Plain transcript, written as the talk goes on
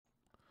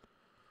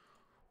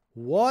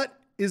What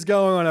is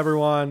going on,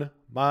 everyone?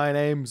 My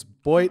name's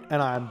Boit,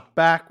 and I'm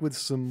back with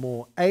some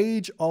more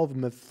Age of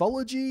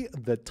Mythology.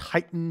 The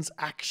Titans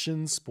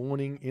action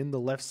spawning in the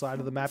left side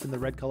of the map in the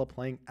red color,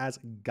 playing as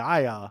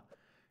Gaia.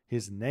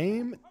 His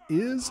name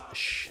is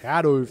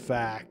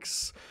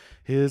Shadowfaxx.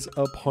 His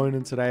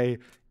opponent today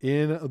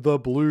in the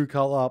blue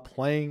color,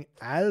 playing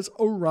as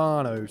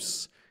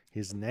Oranos.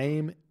 His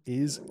name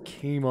is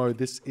Kimo.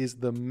 This is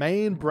the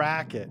main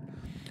bracket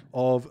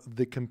of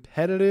the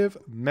competitive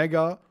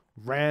Mega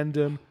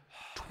Random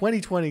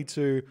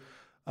 2022,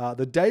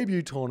 the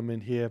debut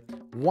tournament here.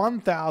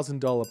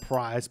 $1,000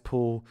 prize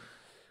pool.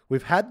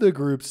 We've had the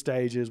group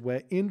stages.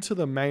 We're into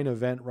the main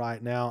event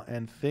right now,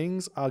 and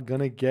things are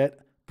gonna get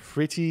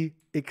pretty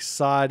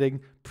exciting,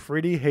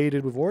 pretty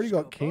heated. We've already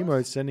got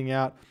Kimo sending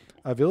out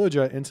a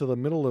villager into the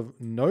middle of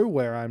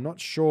nowhere. I'm not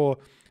sure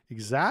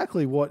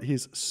exactly what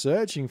he's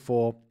searching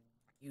for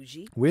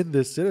with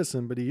this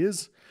citizen, but he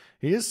is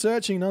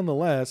searching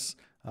nonetheless.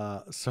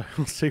 So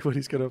we'll see what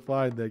he's going to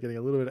find. They're getting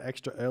a little bit of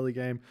extra early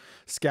game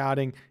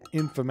scouting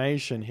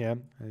information here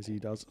as he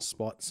does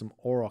spot some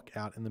Auroch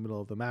out in the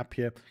middle of the map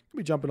here. He'll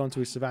be jumping onto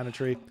his Savannah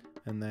tree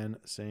and then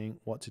seeing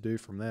what to do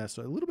from there.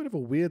 So a little bit of a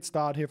weird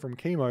start here from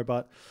Kimo,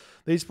 but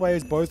these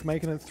players both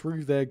making it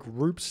through their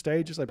group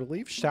stages. I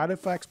believe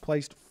Shadowfaxx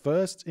placed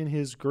first in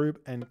his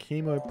group and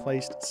Kimo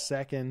placed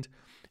second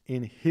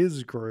in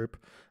his group.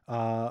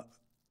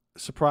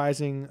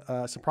 Surprisingly,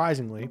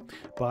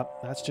 but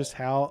that's just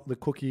how the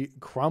cookie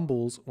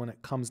crumbles when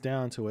it comes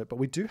down to it. But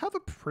we do have a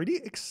pretty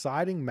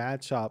exciting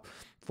matchup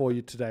for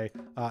you today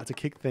to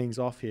kick things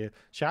off here.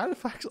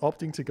 Shadowfaxx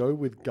opting to go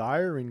with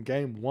Gaia in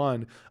game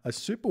one. A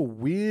super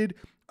weird,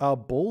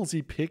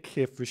 ballsy pick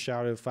here for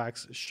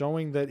Shadowfaxx,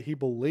 showing that he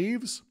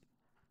believes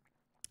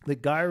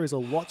that Gaia is a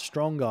lot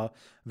stronger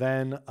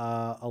than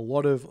a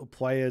lot of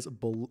players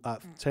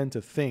tend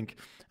to think.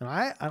 And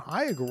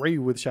I agree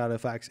with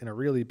Shadowfaxx in a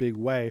really big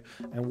way.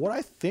 And what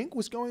I think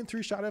was going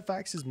through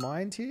Shadowfaxx's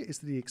mind here is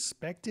that he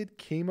expected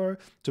Kimo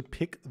to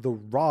pick the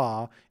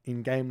Ra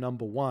in game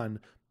number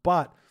one.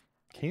 But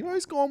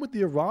Kimo's gone with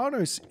the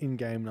Oranos in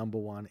game number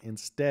one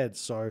instead.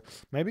 So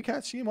maybe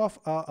catching him off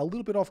a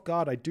little bit off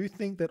guard. I do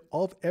think that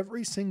of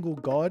every single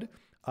god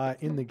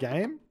in the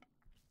game,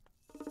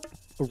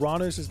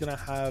 Oranos is going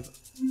to have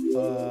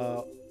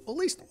at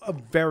least a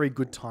very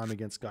good time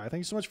against Gaia. Thank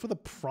you so much for the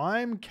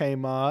Prime,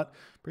 Kmart.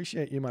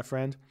 Appreciate you, my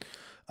friend.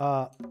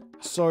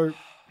 So,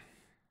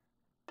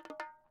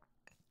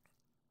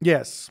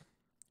 yes.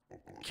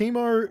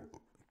 Kimo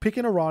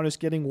picking Oranos,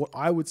 getting what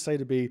I would say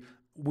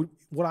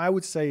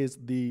is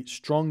the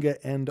stronger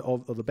end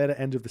of, or the better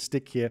end of the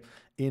stick here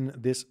in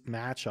this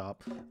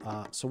matchup.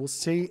 So we'll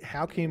see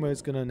how Kimo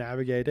is going to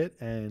navigate it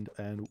and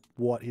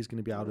what he's going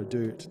to be able to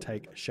do to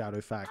take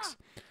Shadowfaxx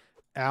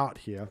out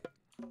here.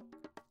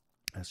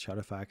 As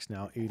Shadowfaxx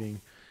now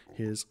eating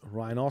his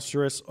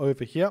rhinoceros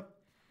over here.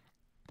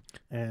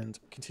 And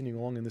continuing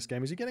along in this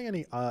game, is he getting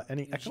any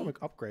economic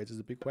upgrades is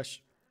a big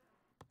question.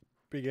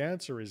 Big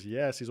answer is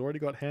yes. He's already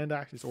got hand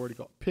axe. He's already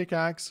got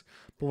pickaxe.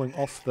 Pulling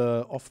off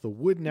the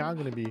wood now.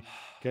 Going to be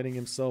getting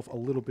himself a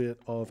little bit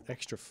of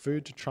extra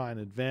food to try and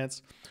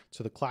advance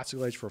to the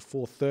classical age for a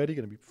 430.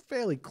 Going to be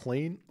fairly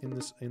clean in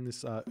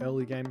this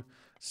early game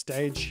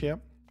stage here.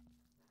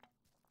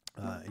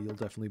 You'll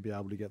definitely be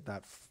able to get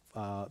that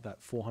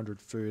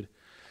 400 food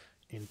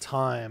in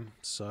time.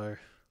 So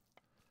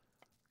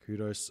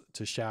kudos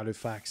to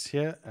Shadowfaxx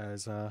here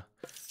as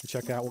we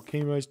check out what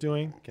Kimo's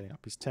doing. Getting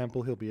up his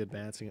temple. He'll be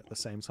advancing at the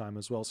same time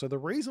as well. So the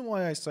reason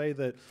why I say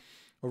that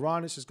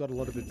Oranos has got a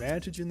lot of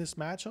advantage in this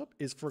matchup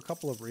is for a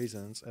couple of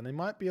reasons, and they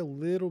might be a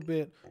little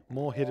bit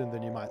more hidden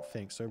than you might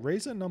think. So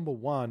reason number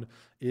one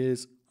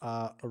is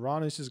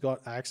Oranos has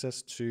got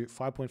access to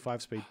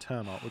 5.5 speed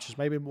Terma, which is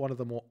maybe one of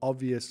the more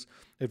obvious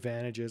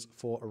advantages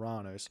for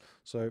Oranos.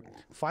 So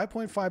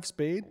 5.5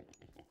 speed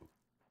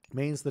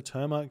means the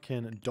Terma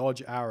can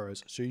dodge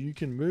arrows. So you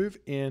can move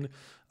in,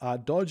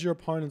 dodge your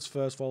opponent's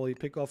first volley,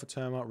 pick off a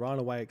Terma, run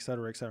away,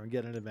 etc., and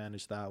get an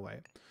advantage that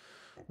way.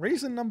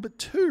 Reason number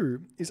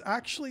two is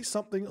actually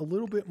something a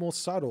little bit more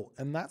subtle,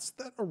 and that's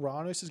that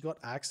Oranos has got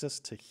access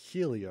to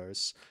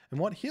Helios. And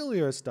what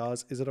Helios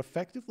does is it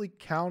effectively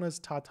counters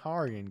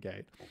Tartarian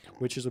Gate,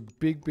 which is a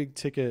big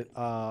ticket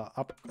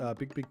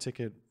big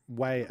ticket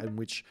way in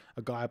which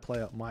a Gaia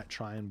player might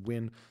try and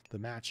win the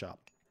matchup.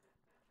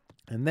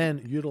 And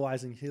then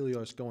utilizing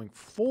Helios going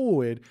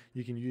forward,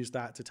 you can use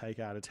that to take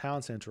out a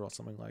town center or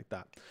something like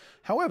that.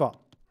 However,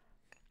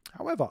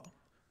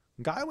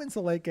 Gaia wins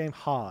the late game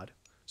hard.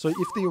 So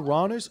if the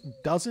Oranos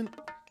doesn't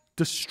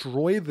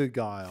destroy the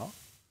Gaia,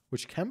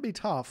 which can be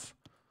tough,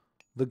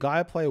 the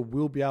Gaia player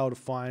will be able to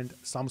find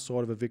some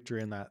sort of a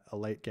victory in that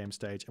late game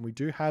stage. And we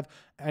do have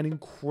an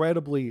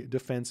incredibly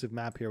defensive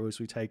map here as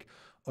we take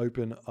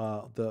open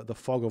the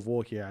fog of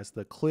war here, as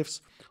the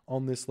cliffs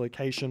on this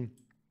location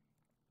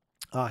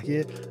are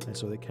here. And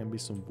so there can be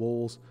some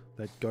walls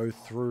that go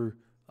through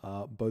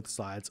both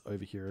sides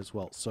over here as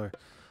well. So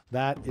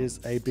That is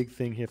a big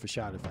thing here for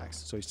Shadowfaxx.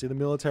 So you see the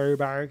military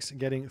barracks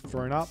getting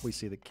thrown up. We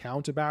see the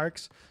counter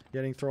barracks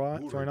getting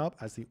thrown up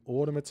as the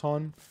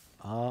automaton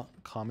are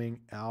coming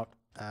out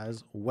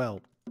as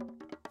well.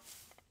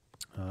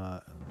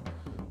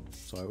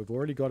 So we've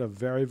already got a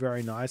very,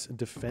 very nice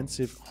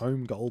defensive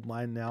home gold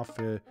mine now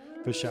for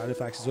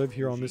Shadowfaxx. He's over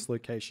here on this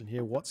location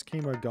here. What's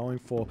Kimo going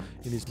for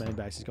in his main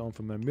base? He's going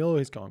for Mermilla.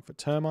 He's going for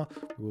Terma.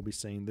 We will be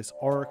seeing this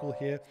Oracle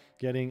here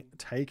getting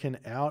taken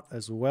out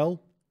as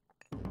well.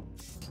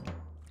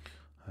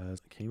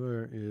 As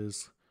Kimo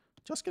is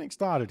just getting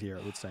started here,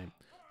 it would seem.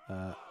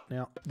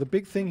 Now, the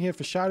big thing here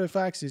for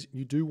Shadowfaxx is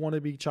you do want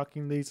to be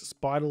chucking these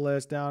spider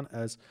lairs down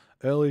as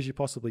early as you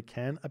possibly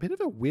can. A bit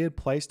of a weird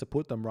place to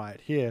put them right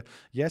here.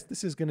 Yes,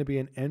 this is going to be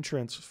an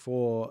entrance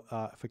for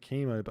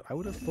Kimo, but I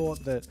would have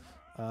thought that,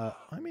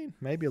 I mean,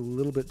 maybe a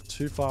little bit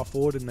too far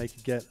forward and they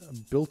could get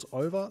built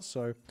over.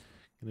 So,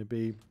 going to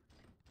be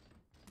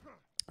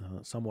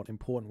somewhat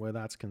important where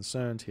that's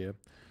concerned here.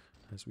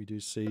 As we do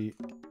see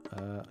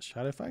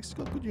Shadowfaxx has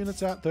got good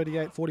units out,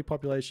 38, 40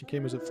 population.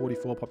 Kimo's at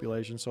 44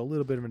 population, so a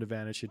little bit of an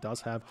advantage. He does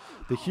have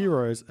the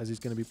heroes as he's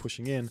going to be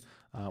pushing in.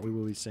 We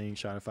will be seeing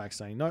Shadowfaxx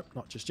saying, nope,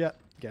 not just yet.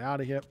 Get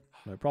out of here.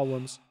 No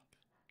problems.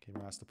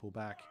 Kimo has to pull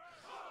back,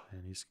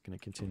 and he's going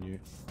to continue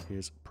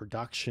his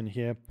production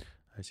here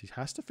as he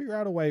has to figure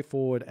out a way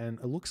forward. And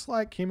it looks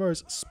like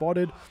Kimo's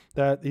spotted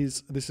that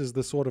this is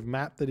the sort of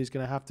map that he's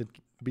going to have to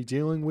be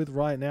dealing with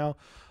right now.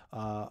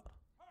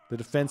 The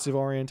defensive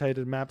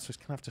orientated maps, we're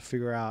going to have to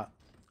figure out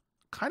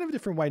kind of a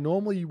different way.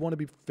 Normally you want to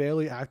be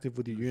fairly active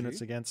with your units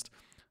against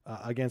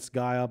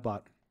Gaia,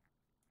 but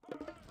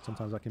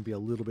sometimes that can be a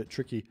little bit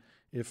tricky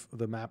if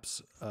the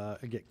maps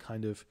get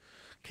kind of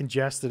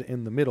congested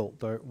in the middle.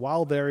 Though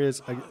while there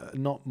is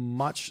not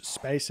much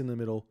space in the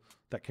middle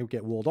that can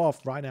get walled off,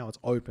 right now it's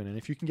open. And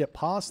if you can get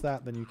past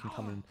that, then you can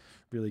come and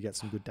really get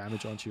some good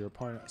damage onto your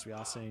opponent, as we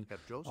are seeing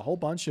a whole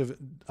bunch of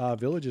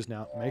villagers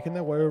now making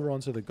their way over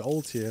onto the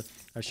gold tier,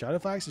 as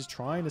Shadowfaxx is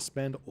trying to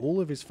spend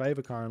all of his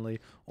favor currently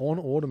on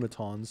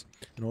automatons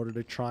in order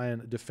to try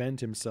and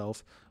defend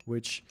himself,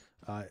 which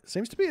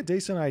seems to be a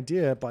decent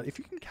idea, but if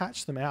you can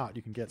catch them out,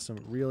 you can get some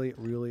really,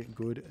 really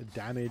good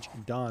damage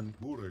done.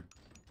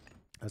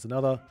 As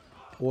another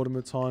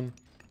automaton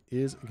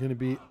is going to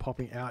be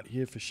popping out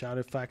here for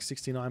Shadowfaxx.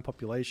 69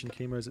 population.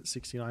 Kimo's at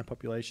 69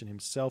 population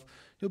himself.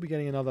 He'll be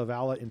getting another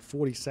Valor in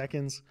 40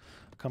 seconds.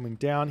 Coming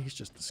down, he's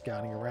just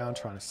scouting around,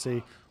 trying to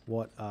see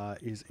what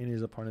is in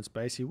his opponent's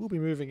base. He will be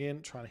moving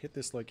in, trying to hit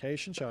this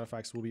location.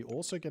 Shadowfaxx will be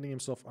also getting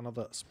himself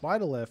another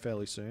spider lair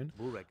fairly soon.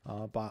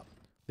 But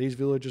these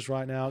villagers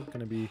right now are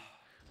going to be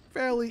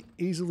fairly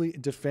easily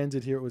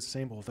defended here, it would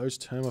seem. Oh, those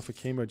Terma for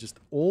Kimo just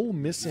all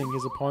missing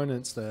his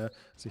opponents there.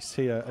 So you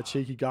see a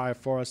cheeky Gaia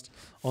Forest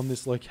on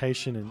this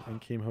location,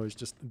 and Kimo is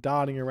just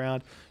darting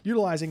around,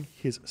 utilizing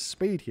his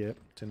speed here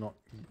to not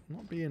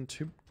be in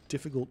too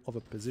difficult of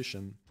a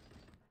position.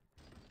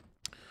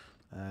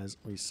 As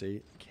we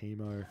see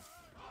Kimo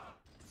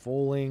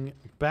falling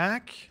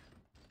back,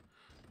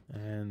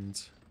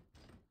 and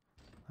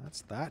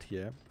that's that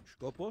here.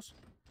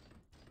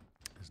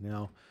 Is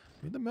now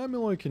the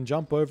Mermilla can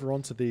jump over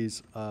onto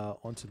these, well,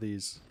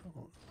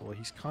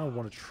 he's kind of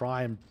want to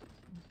try and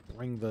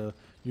bring the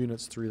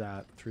units through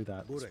that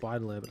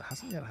spider lair, but it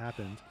hasn't yet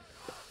happened.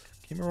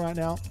 Kimo right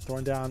now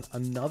throwing down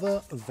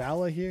another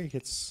Valor here. He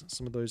hits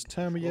some of those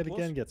Terma yet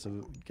again,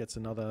 gets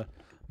another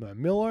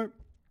Mermilla.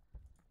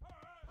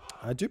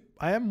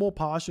 I am more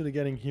partial to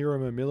getting Hero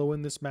Mermilla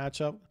in this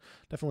matchup.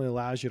 Definitely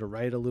allows you to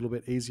raid a little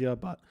bit easier,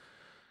 but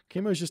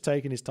Kimo's just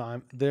taking his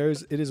time.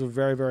 It is a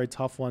very, very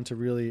tough one to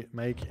really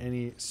make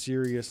any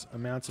serious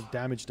amounts of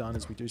damage done,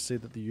 as we do see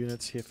that the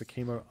units here for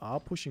Kimo are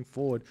pushing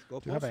forward.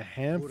 Do have a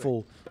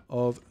handful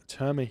of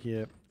Terma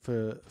here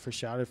for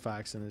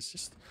Shadowfaxx, and it's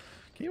just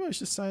Kimo's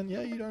just saying,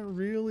 yeah, you don't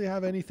really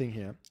have anything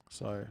here.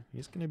 So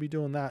he's going to be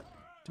doing that.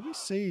 Do we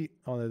see?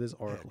 Oh no, there's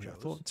Oracle here. I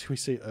thought, do we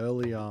see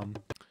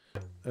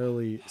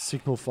early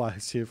signal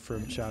flags here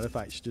from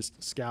Shadowfaxx?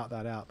 Just scout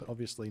that out, but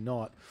obviously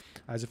not.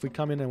 As if we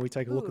come in and we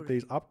take a look at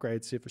these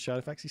upgrades here for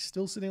Shadowfaxx, he's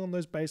still sitting on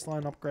those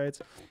baseline upgrades.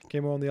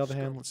 Kimo on the other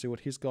hand, let's see what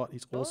he's got.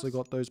 He's also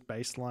got those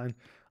baseline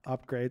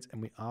upgrades,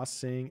 and we are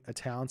seeing a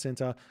town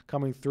center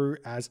coming through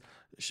as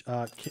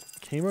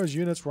Kimo's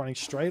units running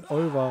straight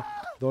over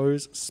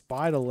those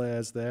spider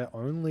lairs there,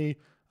 only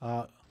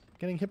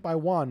getting hit by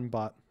one,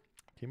 but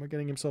Kimo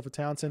getting himself a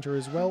town center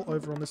as well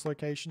over on this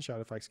location.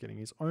 Shadowfaxx getting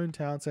his own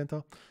town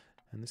center.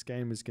 And this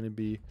game is going to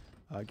be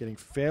getting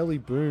fairly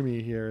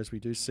boomy here, as we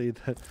do see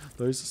that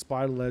those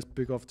spider lairs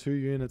pick off 2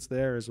 units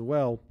there as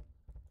well.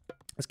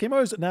 As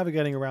Kimo's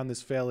navigating around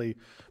this fairly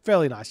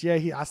nice. Yeah,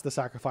 he has to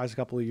sacrifice a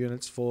couple of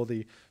units for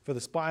the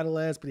spider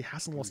lairs, but he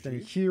hasn't lost any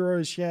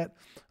heroes yet.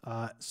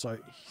 So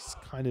he's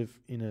kind of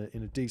in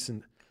a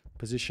decent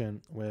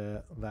position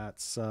where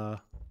that's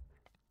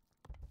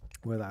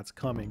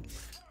coming.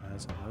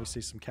 As we see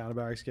some counter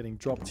barracks getting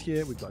dropped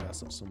here. We've got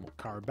ourselves some more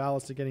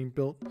Caraballas getting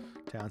built.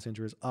 Town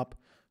center is up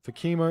for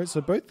Kimo.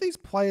 So both these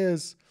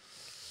players,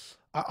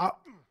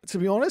 to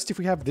be honest, if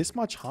we have this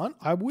much hunt,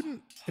 I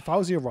wouldn't, if I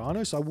was the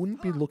Oranos, I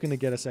wouldn't be looking to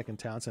get a second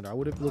town center. I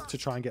would have looked to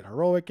try and get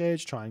Heroic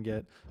Age, try and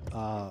get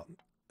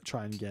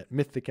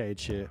Mythic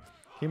Age here.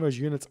 Kimo's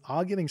units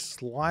are getting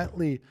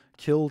slightly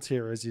killed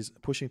here as he's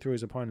pushing through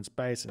his opponent's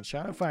base, and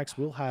Shadowfaxx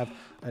will have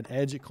an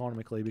edge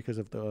economically because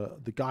of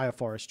the Gaia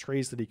forest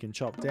trees that he can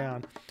chop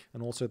down,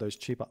 and also those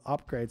cheaper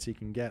upgrades he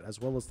can get,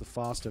 as well as the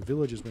faster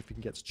villages if he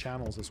can get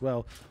channels as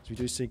well. So we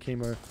do see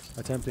Kimo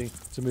attempting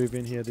to move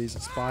in here. These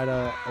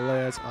spider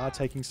lairs are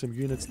taking some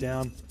units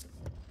down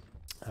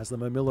as the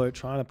Momillo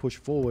trying to push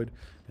forward,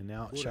 and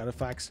now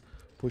Shadowfaxx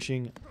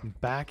pushing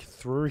back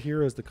through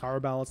here as the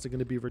Caraballists are going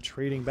to be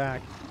retreating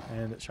back.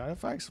 And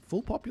Shadowfaxx,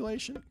 full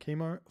population.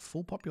 Kimo,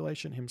 full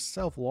population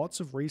himself.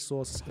 Lots of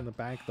resources in the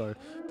bank, though,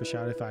 for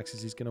Shadowfaxx,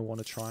 as he's going to want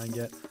to try and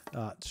get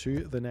to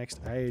the next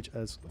age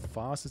as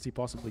fast as he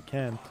possibly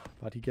can.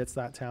 But he gets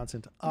that town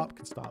center up,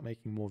 can start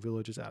making more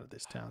villages out of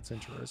this town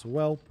center as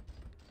well.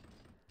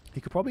 He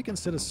could probably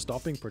consider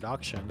stopping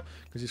production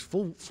because he's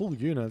full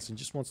units and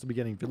just wants to be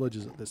getting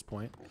villages at this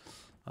point.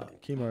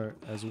 Kimo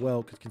as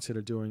well could consider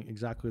doing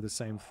exactly the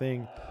same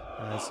thing,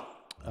 as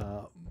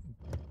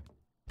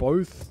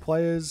both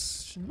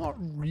players not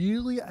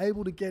really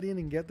able to get in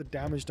and get the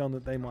damage done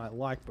that they might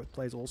like. Both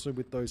players also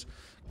with those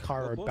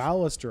Cairo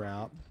Ballaster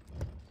out,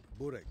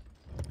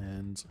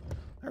 and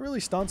that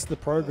really stunts the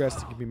progress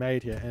that can be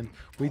made here. And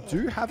we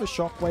do have a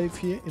shockwave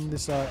here in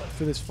this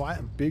for this fight,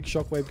 a big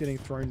shockwave getting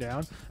thrown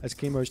down as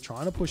Kimo's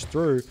trying to push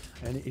through,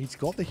 and he's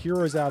got the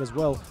heroes out as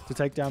well to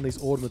take down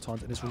these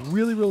automatons. And it's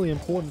really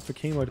important for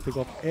Kimo to pick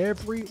off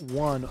every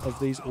one of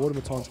these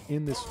automatons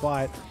in this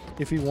fight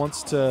if he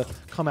wants to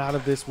come out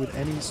of this with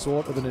any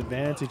sort of an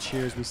advantage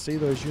here. As we see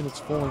those units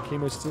falling,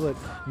 Kimo's still at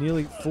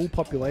nearly full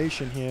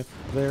population here.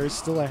 There is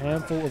still a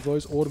handful of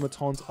those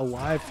automatons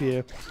alive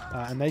here,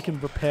 and they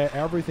can repair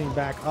everything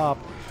back up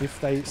if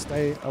they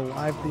stay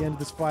alive at the end of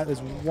this fight.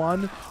 There's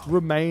one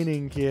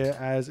remaining here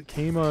as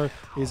Kimo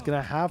is going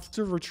to have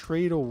to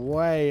retreat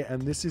away,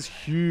 and this is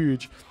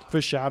huge for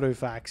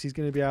Shadowfaxx. He's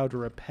going to be able to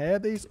repair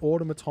these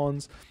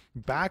automatons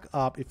back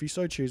up if he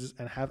so chooses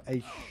and have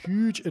a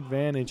huge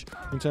advantage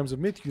in terms of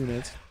myth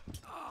units,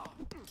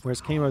 whereas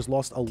Kimo's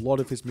lost a lot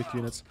of his myth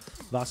units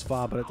thus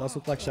far. But it does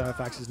look like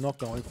Shadowfaxx is not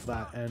going for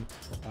that, and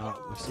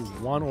we see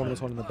one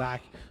automaton in the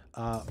back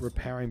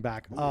repairing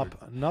back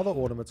up another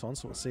automaton.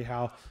 So we'll see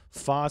how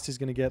fast he's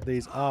going to get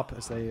these up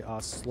as they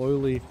are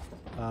slowly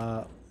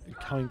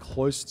coming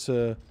close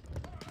to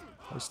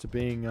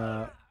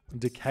being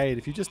decayed.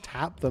 If you just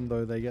tap them,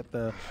 though, they get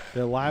their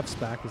lives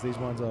back, as these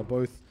ones are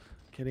both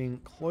getting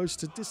close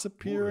to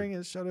disappearing,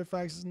 as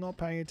Shadowfaxx is not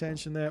paying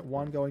attention there.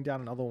 One going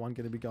down, another one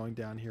going to be going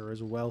down here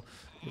as well,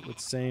 it would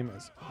seem,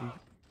 as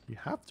you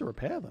have to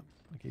repair them.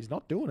 Like, he's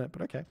not doing it,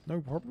 but okay, no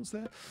problems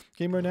there.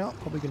 Kimo now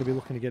probably going to be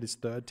looking to get his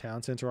third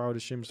town center. I would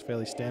assume it's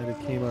fairly standard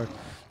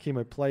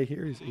Kimo play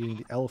here. He's eating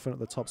the elephant at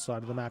the top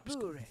side of the map. He's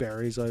got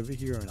berries over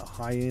here and a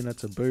hyena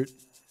to boot.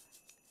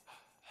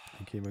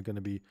 And Kimo going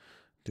to be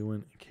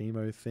doing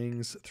Kimo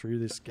things through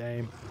this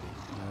game.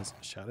 As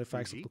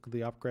Shadowfaxx, look at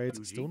the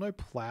upgrades. Still no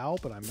plow,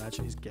 but I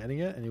imagine he's getting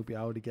it, and he'll be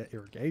able to get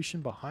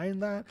irrigation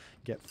behind that,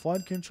 get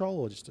flood control,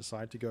 or just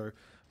decide to go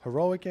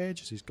Heroic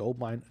Age, as his gold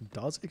mine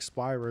does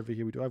expire over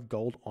here. We do have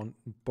gold on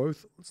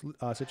both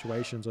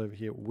situations over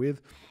here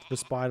with the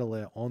spider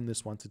lair on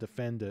this one to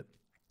defend it.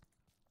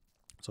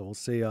 So we'll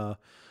see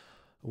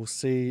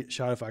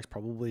Shadowfaxx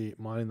probably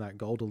mining that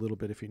gold a little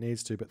bit if he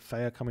needs to, but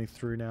Thea coming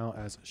through now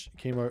as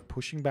Kimo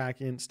pushing back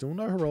in. Still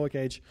no Heroic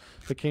Age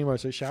for Kimo,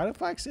 so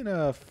Shadowfaxx in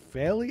a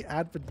fairly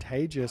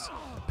advantageous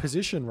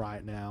position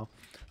right now,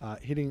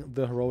 hitting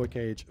the Heroic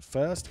Age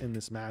first in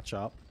this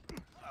matchup.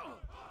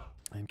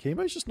 And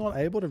Kimo's just not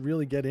able to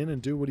really get in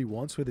and do what he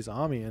wants with his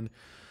army. And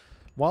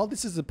while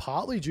this is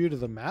partly due to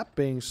the map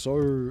being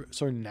so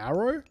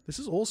narrow, this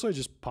is also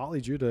just partly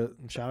due to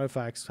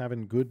Shadowfaxx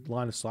having good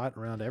line of sight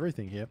around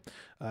everything here,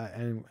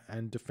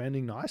 and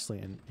defending nicely.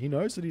 And he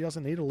knows that he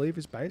doesn't need to leave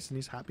his base, and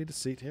he's happy to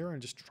sit here and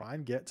just try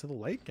and get to the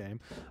late game.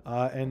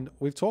 And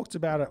we've talked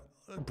about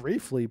it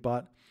briefly,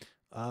 but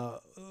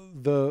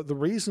the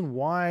reason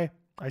why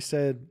I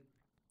said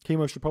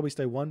Kimo should probably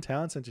stay one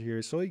town center here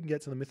is so he can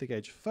get to the Mythic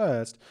Age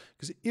first,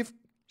 because if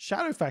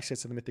Shadowfaxx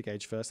gets to the Mythic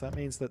Age first, that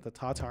means that the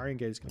Tartarian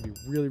Gate is going to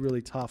be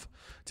really tough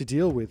to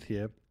deal with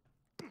here,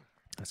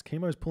 as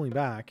Kimo's pulling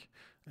back,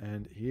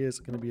 and he is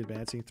going to be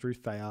advancing through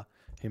Thea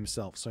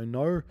himself. So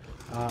no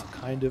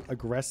kind of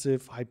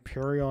aggressive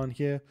Hyperion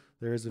here.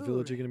 There is a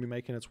villager going to be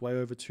making its way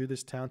over to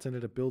this town center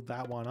to build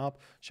that one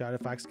up.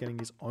 Shadowfaxx getting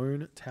his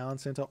own town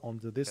center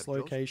onto this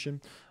location.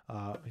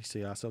 We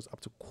see ourselves up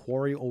to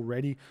quarry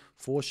already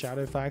for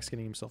Shadowfaxx,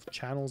 getting himself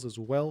channels as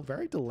well.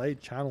 Very delayed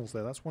channels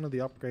there. That's one of the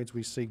upgrades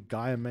we see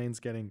Gaia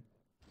mains getting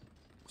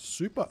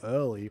super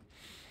early,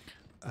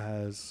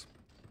 as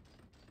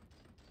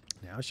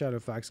now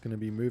Shadowfaxx going to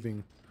be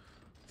moving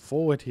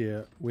forward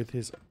here with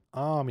his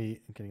army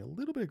and getting a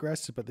little bit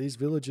aggressive, but these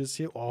villagers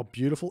here, oh,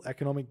 beautiful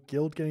economic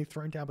guild getting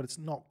thrown down, but it's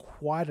not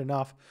quite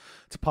enough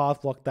to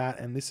path block that,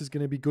 and this is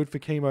going to be good for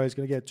Kimo. He's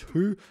going to get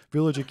 2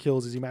 villager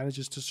kills as he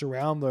manages to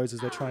surround those as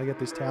they're trying to get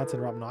this town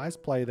center up. Nice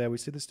play there. We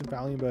see the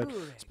Stymphalian bird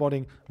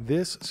spotting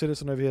this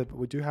citizen over here, but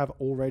we do have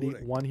already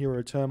 1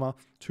 hero Terma,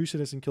 2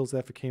 citizen kills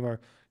there for Kimo.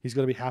 He's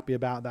got to be happy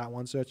about that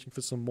one. Searching for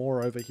some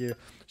more over here.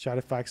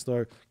 Shadowfaxx,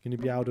 though, going to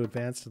be able to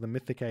advance to the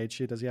Mythic Age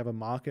here. Does he have a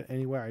market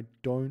anywhere? I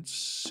don't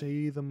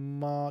see the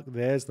mark.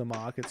 There's the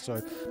market. So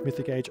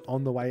Mythic Age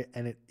on the way,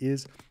 and it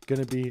is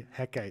going to be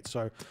Hecate.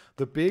 So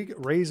the big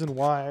reason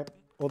why,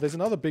 well, there's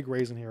another big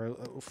reason here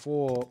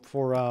for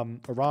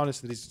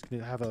Oranos that he's going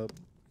to have a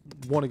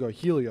want to go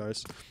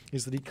Helios,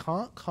 is that he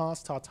can't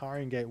cast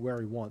Tartarian Gate where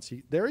he wants.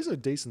 There is a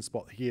decent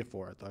spot here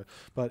for it, though,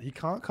 but he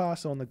can't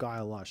cast it on the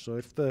Gaia Lush. So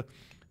if the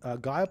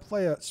Gaia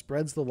player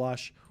spreads the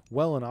Lush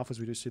well enough, as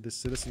we do see this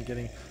citizen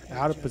getting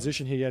out of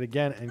position here yet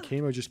again, and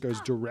Kimo just goes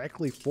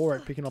directly for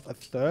it, picking off a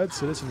 3rd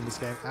citizen in this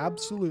game.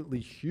 Absolutely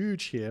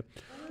huge here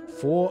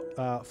for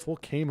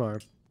Kimo.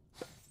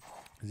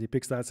 As he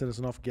picks that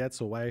citizen off, gets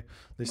away.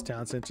 This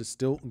town center is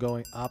still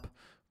going up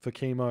for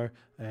Kimo,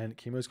 and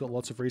Kimo's got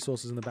lots of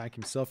resources in the bank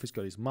himself. He's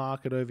got his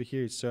market over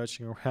here. He's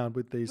searching around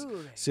with these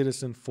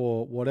citizen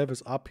for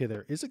whatever's up here.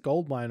 There is a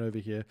gold mine over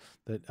here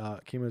that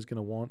Kimo's going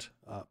to want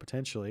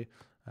potentially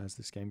as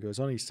this game goes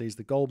on. He sees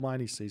the gold mine.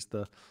 He sees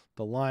the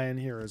lion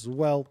here as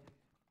well.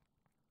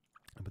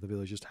 But the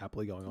village just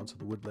happily going on to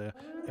the wood lair.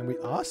 And we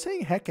are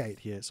seeing Hecate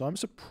here. So I'm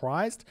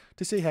surprised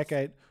to see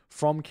Hecate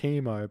from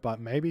Kimo,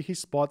 but maybe he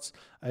spots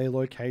a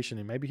location,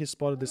 and maybe he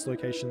spotted this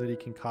location that he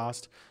can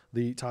cast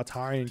the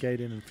Tartarian Gate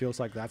in and feels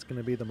like that's going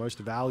to be the most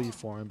value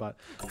for him. But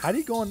had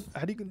he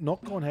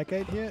not gone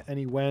Hecate here and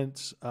he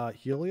went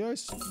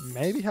Helios,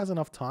 maybe he has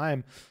enough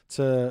time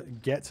to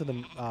get to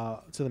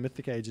the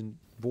Mythic Age and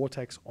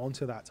vortex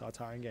onto that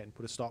Tartarian Gate and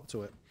put a stop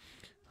to it.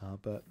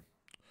 But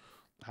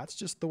that's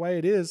just the way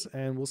it is,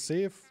 and we'll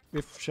see if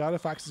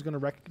Shadowfaxx is going to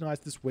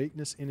recognize this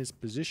weakness in his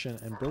position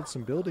and build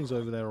some buildings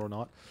over there or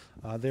not.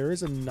 There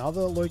is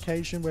another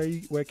location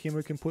where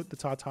Kimo can put the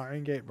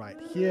Tartarian Gate right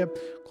here,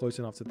 close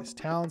enough to this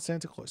town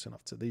center, close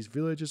enough to these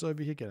villages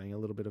over here, getting a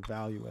little bit of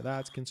value where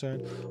that's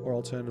concerned, or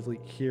alternatively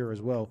here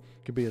as well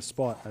could be a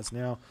spot, as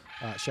now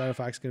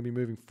Shadowfaxx is going to be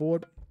moving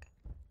forward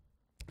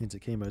into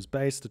Kimo's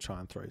base to try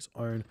and throw his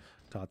own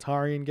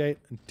Tartarian Gate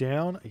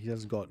down. He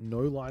has got no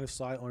line of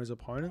sight on his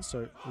opponent,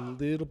 so a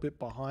little bit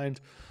behind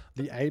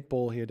the 8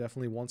 ball here.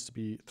 Definitely wants to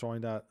be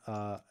throwing that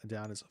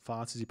down as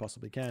fast as he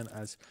possibly can,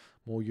 as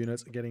more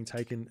units are getting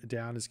taken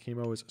down as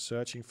Kimo is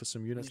searching for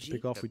some units to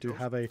pick off. We do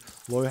have a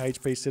low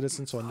HP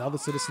citizen, so another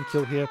citizen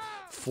kill here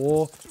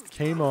for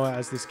Kimo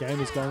as this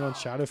game is going on.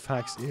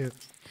 Shadowfaxx here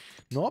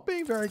not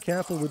being very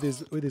careful with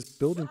his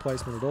building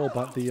placement at all,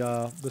 but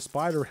the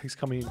spider eggs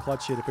coming in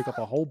clutch here to pick up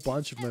a whole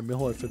bunch of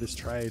Murmillo for this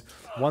trade.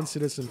 1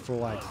 citizen for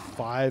like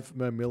 5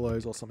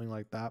 Murmillos or something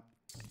like that.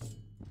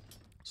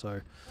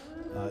 So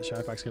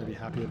Shadowfaxx going to be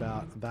happy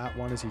about that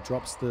one as he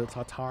drops the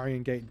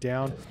Tartarian Gate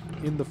down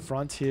in the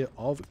front here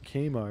of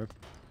Kimo.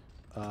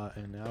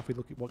 And now if we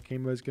look at what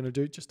Kimo is going to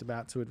do, just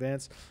about to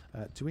advance.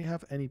 Do we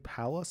have any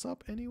palace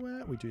up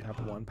anywhere? We do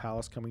have 1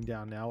 palace coming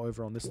down now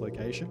over on this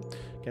location.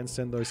 Can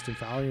send those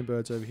Stymphalian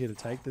birds over here to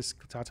take this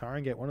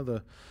Tartarian Gate. One of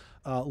the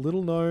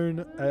little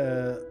known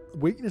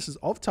weaknesses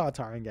of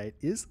Tartarian Gate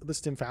is the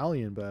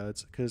Stymphalian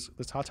birds, because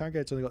the Tartarian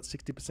Gate's only got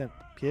 60%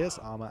 pierce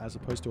armor as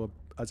opposed to a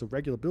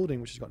regular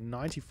building which has got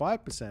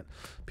 95%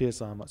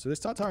 pierce armor. So this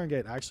Tartarian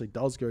Gate actually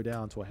does go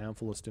down to a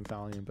handful of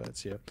Stymphalian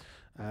birds here,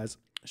 as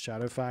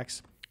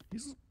Shadowfaxx,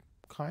 he's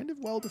kind of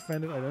well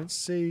defended. I don't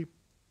see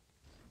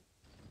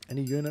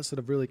any units that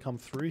have really come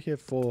through here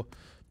for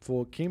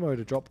Kimo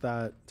to drop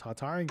that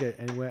Tartarian Gate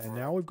anywhere. And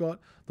now we've got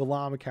the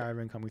Llama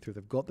Caravan coming through.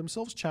 They've got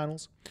themselves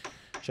channels.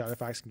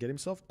 Shadowfaxx can get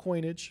himself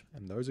coinage,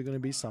 and those are going to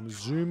be some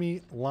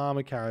zoomy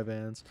Llama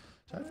Caravans.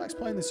 Shadowfaxx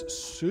playing this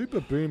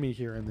super boomy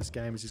here in this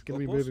game as he's going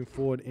to be moving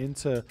forward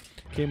into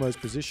Kimo's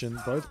position.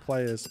 Both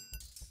players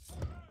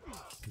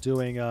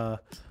doing a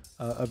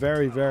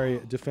very, very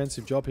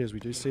defensive job here, as we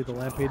do see the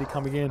Lampede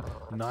coming in.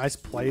 Nice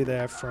play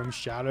there from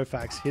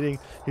Shadowfaxx, hitting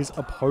his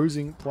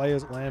opposing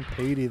player's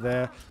Lampede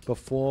there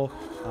before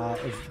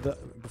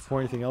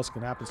anything else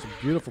can happen. Some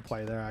beautiful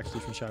play there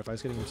actually from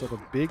Shadowfaxx, getting himself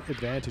a big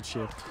advantage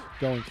here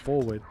going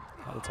forward.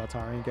 The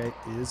Tartarian Gate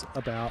is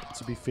about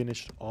to be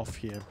finished off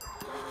here.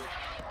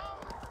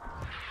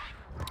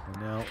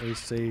 And now we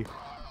see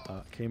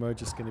Kimo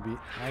just going to be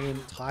hanging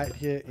tight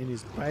here in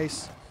his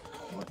base.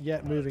 Not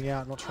yet moving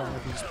out, not trying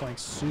anything, just playing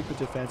super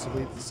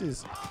defensively. This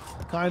is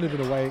kind of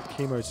in a way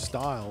Kimo's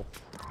style.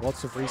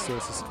 Lots of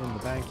resources in the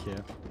bank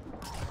here.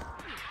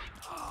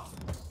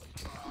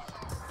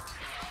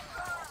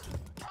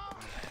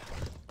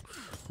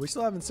 We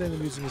still haven't seen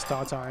him using his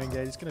Tartarian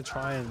Gate. He's going to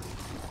try and,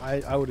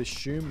 I would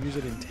assume, use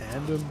it in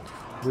tandem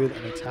with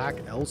an attack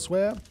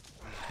elsewhere.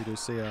 You do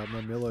see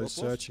Murmillo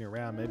searching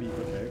around. Maybe,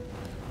 okay.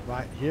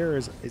 Right here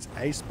is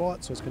a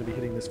spot, so it's going to be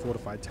hitting this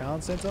fortified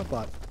town center,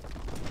 but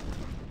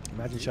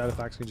Imagine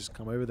Shadowfaxx can just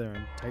come over there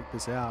and take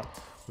this out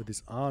with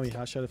this army.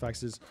 How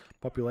Shadowfaxx's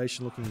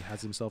population looking? He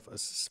has himself a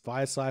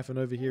fire siphon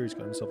over here. He's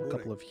got himself a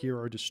couple of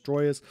hero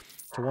destroyers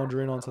to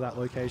wander in onto that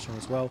location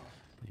as well.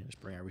 You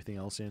just bring everything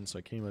else in.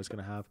 So Kimo's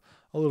going to have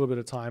a little bit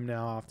of time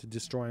now after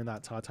destroying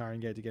that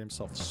Tartarian gate to get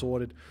himself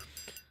sorted.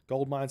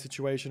 Gold mine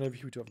situation over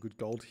here. We do have good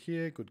gold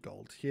here,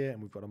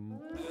 and we've got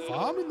a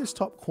farm in this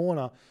top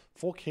corner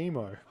for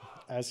Kimo,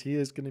 as he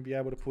is going to be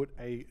able to put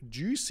a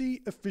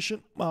juicy,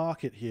 efficient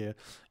market here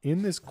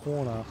in this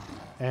corner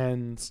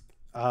and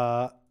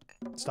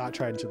start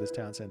trading to this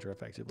town center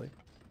effectively.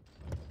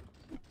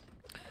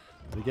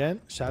 But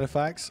again,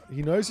 Shadowfaxx,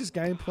 he knows his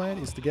game plan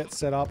is to get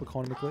set up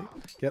economically,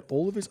 get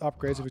all of his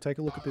upgrades. If we take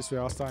a look at this, we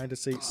are starting to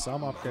see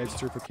some upgrades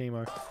through for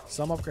Kimo,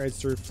 some upgrades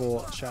through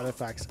for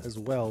Shadowfaxx as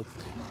well,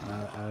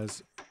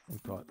 as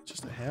we've got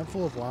just a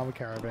handful of llama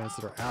caravans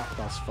that are out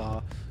thus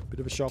far.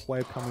 Bit of a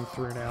shockwave coming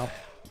through now,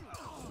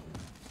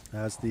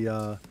 as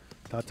the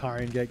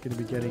Tartarian gate going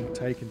to be getting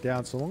taken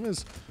down. So long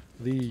as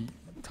the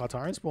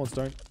Tartarian spawns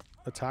don't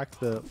attack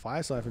the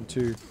fire siphon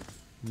too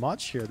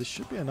much here, this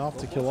should be enough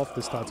to kill off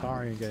this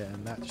Tartarian gate,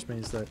 and that just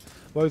means that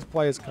both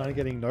players kind of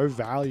getting no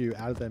value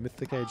out of their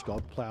Mythic Age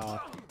God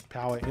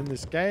power in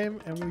this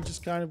game, and we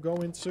just kind of go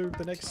into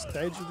the next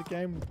stage of the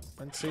game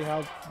and see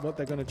what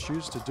they're going to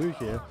choose to do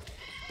here.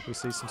 We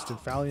see some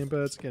Stymphalian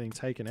birds getting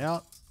taken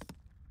out.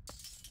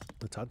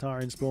 The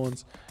Tartarian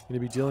spawns going to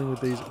be dealing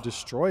with these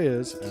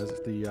destroyers, as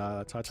the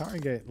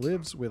Tartarian gate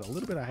lives with a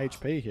little bit of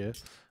HP here.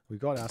 We've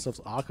got ourselves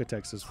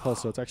architects as well,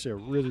 so it's actually a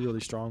really, really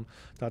strong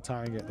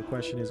Tartarian gate. The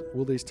question is,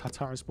 will these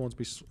Tartarian spawns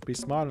be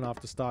smart enough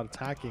to start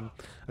attacking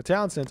a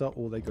town center,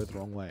 or will they go the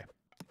wrong way?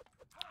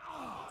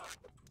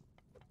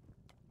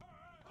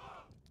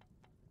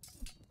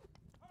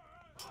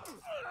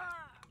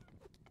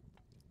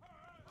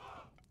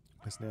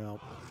 As now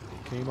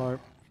Kimo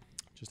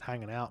just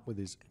hanging out with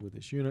his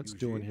units,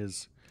 doing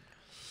his,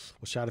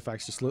 well,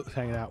 Shadowfaxx just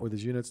hanging out with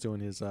his units, doing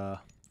his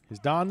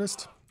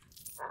darnest.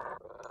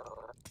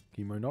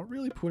 Kimo not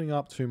really putting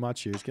up too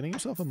much here. He's getting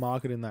himself a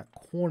market in that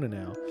corner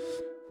now,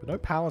 but no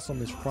palace on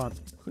this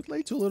front. Could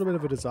lead to a little bit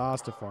of a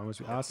disaster for him,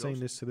 as we are seeing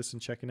this and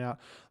checking out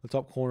the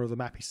top corner of the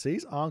map. He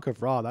sees Ankh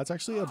of Ra. That's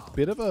actually a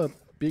bit of a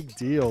big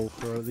deal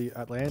for the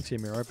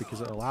Atlantean mirror,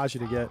 because it allows you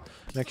to get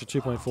an extra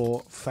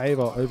 2.4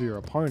 favor over your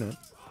opponent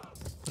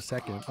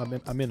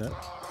a minute.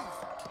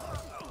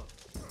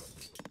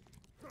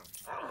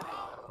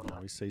 Now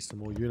we see some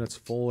more units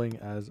falling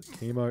as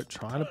Kimo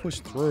trying to push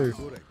through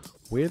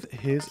with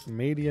his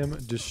medium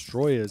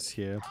destroyers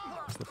here.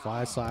 The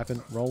fire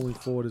siphon rolling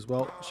forward as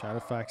well.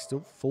 Shadowfaxx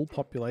still full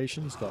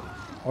population. He's got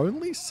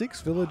only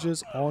 6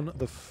 villagers on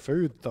the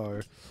food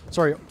though.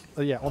 Sorry,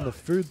 yeah, on the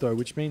food though,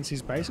 which means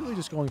he's basically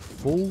just going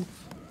full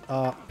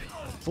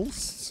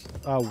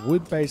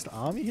wood-based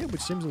army here,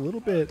 which seems a little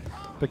bit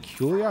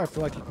peculiar. I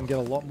feel like you can get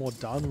a lot more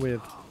done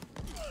with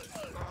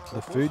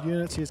the food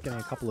units. He's getting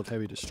a couple of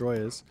heavy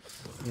destroyers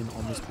in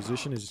on this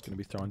position. He's just going to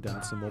be throwing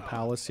down some more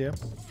palace here.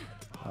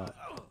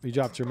 You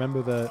do have to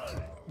remember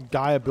that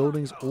Gaia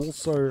buildings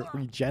also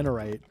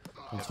regenerate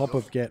on top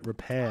of get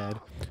repaired,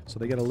 so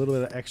they get a little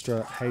bit of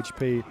extra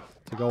HP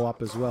to go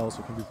up as well, so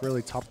it can be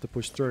really tough to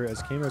push through,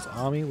 as Kimo's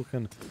army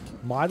looking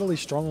mightily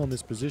strong on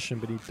this position,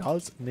 but he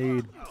does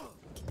need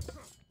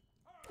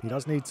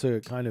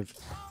to kind of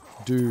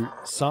do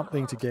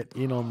something to get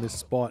in on this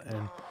spot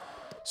and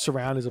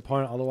surround his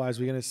opponent.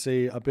 Otherwise, we're going to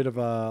see a bit of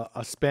a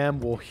spam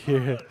war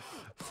here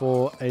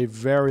for a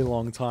very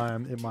long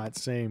time, it might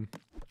seem.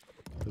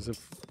 Because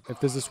if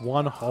there's this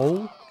one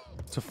hole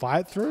to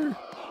fight through,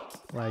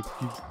 like,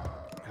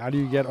 how do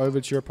you get over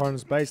to your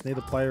opponent's base?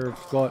 Neither player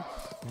has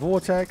got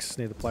Vortex,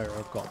 neither player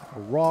has got a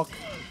rock.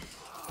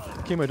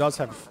 Kimo does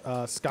have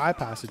sky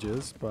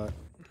passages, but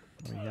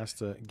I mean, he has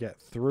to get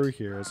through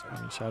here. As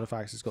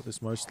Shadowfaxx has got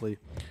this mostly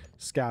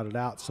scouted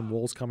out. Some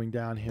walls coming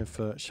down here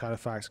for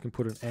Shadowfaxx can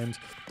put an end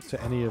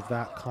to any of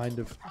that kind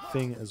of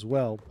thing as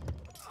well.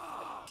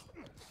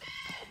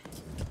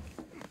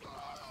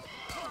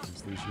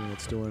 These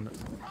units doing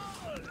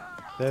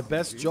their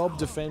best job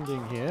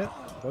defending here.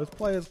 Both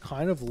players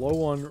kind of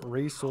low on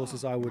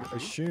resources, I would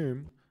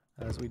assume,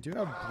 as we do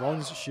have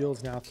bronze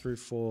shields now through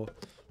for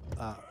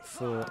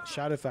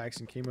Shadowfaxx,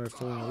 and Kimo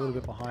falling a little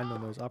bit behind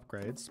on those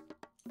upgrades.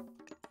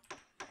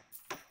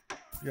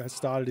 You guys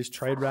started his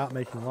trade route,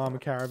 making llama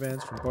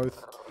caravans from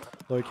both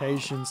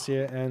locations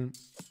here, and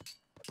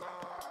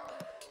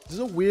this is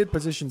a weird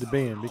position to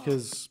be in,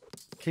 because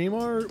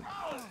Kimo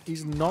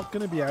is not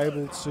going to be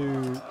able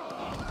to.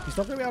 He's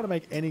not going to be able to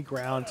make any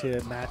ground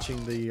here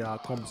matching the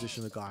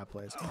composition the Gaia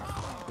players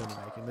going to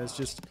make. And there's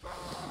just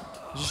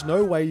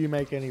no way you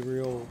make any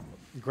real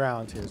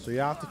ground here. So you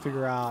have to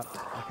figure out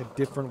like a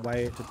different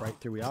way to break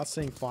through. We are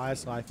seeing fire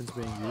siphons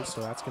being used,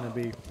 so that's going to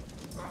be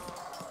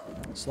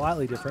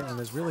slightly different. And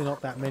there's really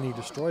not that many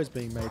destroyers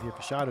being made here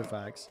for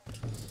Shadowfaxx.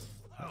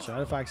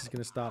 Shadowfaxx is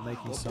going to start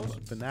making some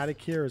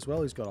Fnatic here as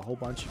well. He's got a whole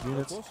bunch of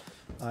units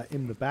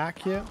in the back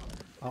here.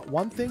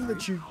 One thing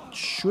that you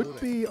should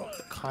be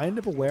kind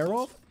of aware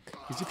of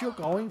is if you're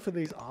going for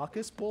these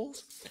Arcus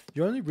balls,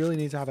 you only really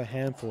need to have a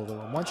handful of them.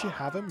 And once you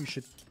have them, you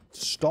should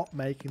stop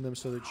making them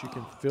so that you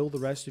can fill the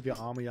rest of your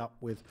army up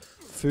with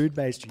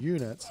food-based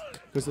units.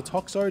 Because the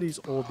Toxotes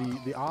or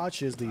the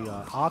archers, the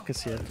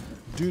Arcus here,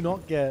 do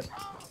not get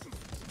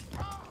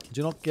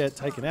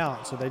taken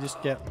out. So they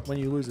just get, when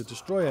you lose a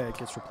destroyer, it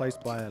gets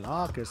replaced by an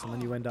Arcus, and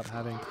then you end up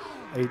having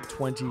a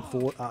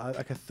 24,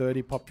 like a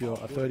 30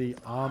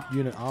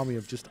 unit army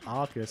of just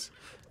Arcus,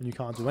 and you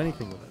can't do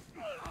anything with it.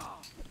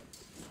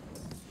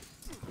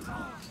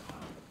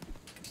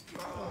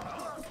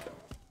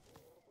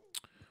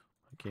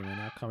 Okay, we're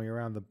now coming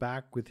around the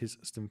back with his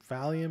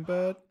Stymphalian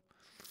bird.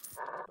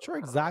 Not sure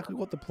exactly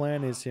what the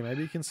plan is here.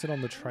 Maybe you can sit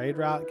on the trade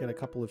route, get a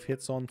couple of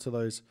hits onto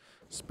those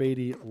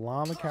speedy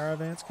llama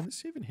caravans. Can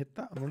this even hit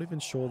that? I'm not even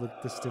sure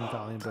that the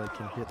Stymphalian bird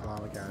can hit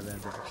llama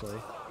caravans, actually.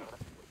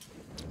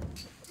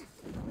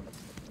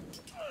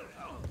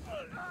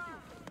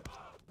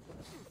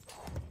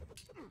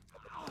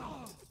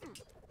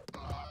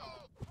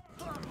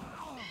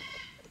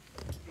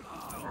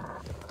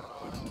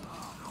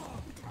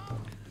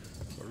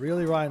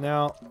 Really right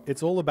now,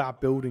 it's all about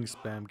building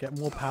spam. Get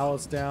more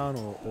pallets down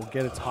or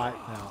get a Titan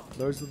out.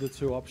 Those are the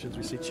two options.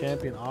 We see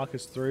Champion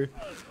Arcus through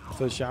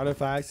for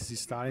Shadowfaxx as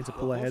he's starting to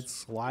pull ahead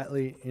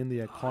slightly in the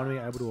economy,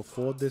 able to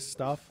afford this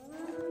stuff.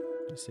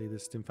 You see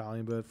this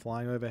Stymphalian bird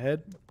flying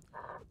overhead.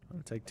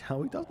 I'm take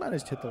down. He does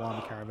manage to hit the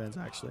llama caravans,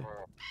 actually.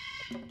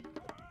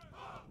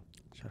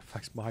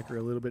 Shadowfaxx micro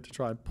a little bit to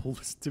try and pull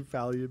the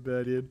Stymphalian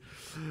bird in.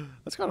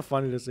 That's kind of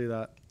funny to see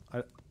that.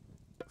 I'm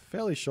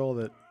fairly sure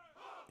that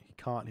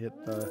can't hit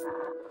the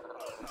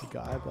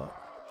guy, but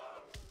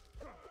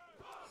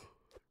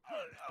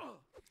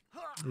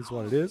is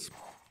what it is.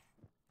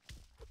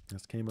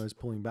 As Kimo's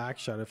pulling back,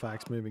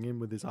 Shadowfaxx moving in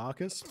with his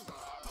Arcus.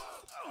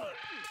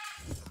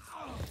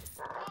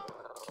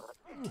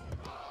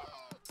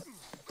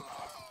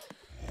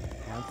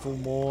 Handful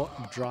more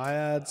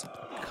Dryads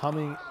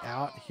coming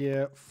out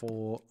here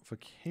for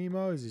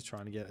Kimo as he's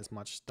trying to get as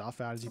much stuff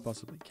out as he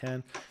possibly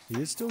can.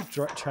 He is still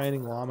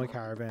training llama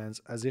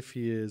caravans as if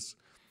he is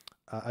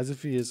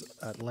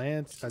at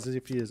land, as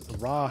if he is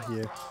Ra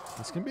here.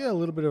 This can be a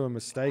little bit of a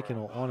mistake in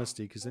all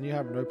honesty, because then you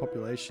have no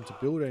population to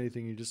build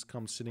anything. You just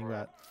come sitting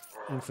at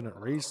infinite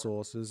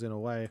resources in a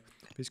way.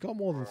 If he's got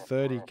more than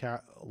 30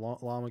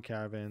 llama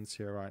caravans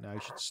here right now, he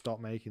should stop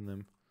making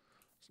them.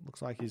 So it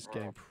looks like he's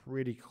getting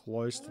pretty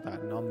close to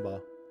that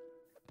number.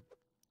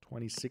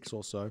 26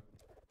 or so.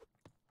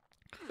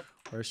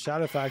 Whereas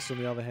Shadowfaxx, on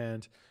the other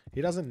hand,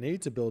 he doesn't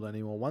need to build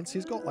anymore. Once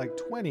he's got like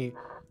 20,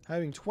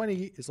 having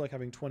 20 is like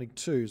having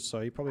 22,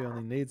 so he probably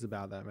only needs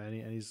about that many,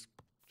 and he's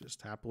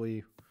just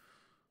happily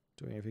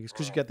doing everything. It's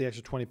because you get the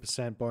extra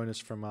 20% bonus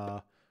from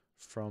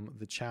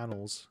the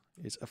channels.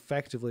 It's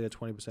effectively a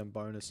 20%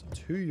 bonus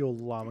to your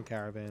llama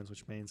caravans,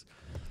 which means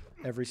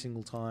every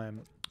single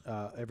time,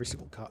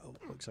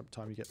 except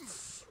time you get,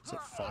 is it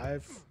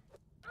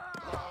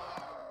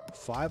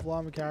five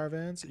llama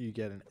caravans, you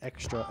get an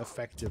extra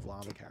effective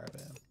llama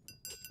caravan.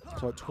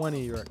 So at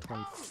 20, you're at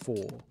 24.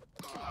 Is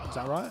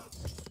that right?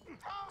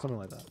 Something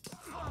like that.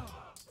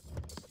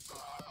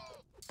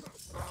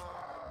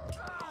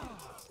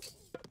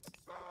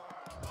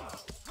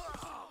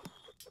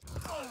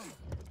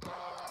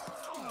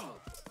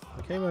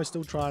 Kimo is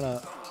still trying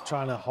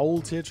to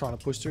hold here, trying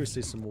to push through.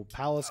 See some more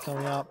palace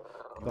coming up.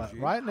 But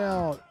right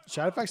now,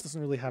 Shadowfaxx doesn't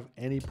really have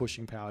any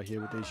pushing power here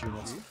with these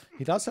units.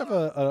 He does have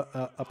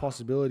a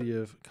possibility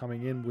of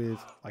coming in with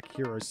like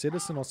Hero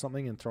Citizen or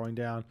something and throwing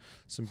down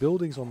some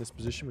buildings on this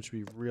position, which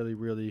would be really,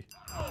 really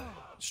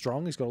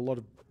strong. He's got a lot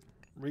of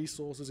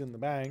resources in the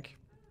bank.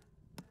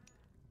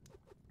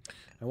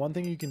 And one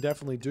thing you can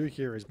definitely do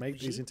here is make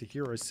these into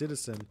Hero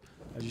Citizen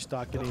as you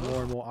start getting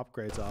more and more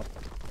upgrades up.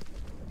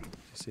 You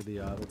see the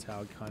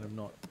tower kind of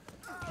not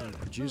being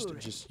produced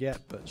just yet,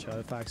 but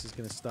Shadowfaxx is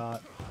going to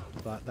start.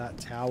 But that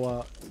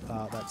tower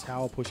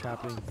push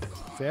happening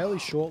fairly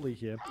shortly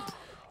here.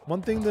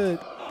 One thing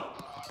that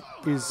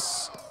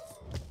is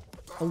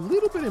a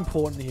little bit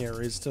important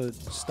here is to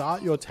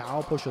start your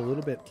tower push a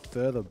little bit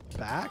further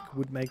back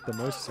would make the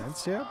most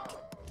sense here.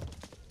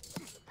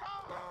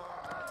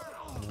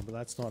 But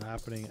that's not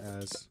happening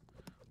as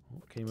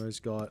Kimo's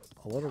got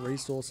a lot of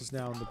resources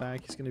now in the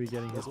bank. He's going to be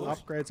getting his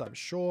upgrades, I'm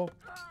sure.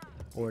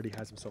 Already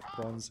has himself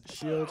bronze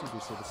shields. You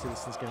can see the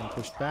citizens getting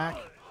pushed back.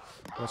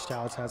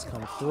 Watchtowers has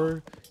come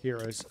through.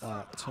 Heroes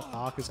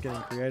arc is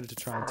getting created to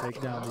try and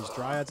take down these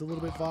Dryads a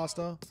little bit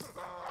faster.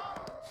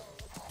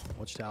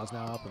 Watchtowers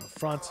now up in the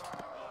front.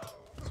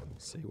 So we'll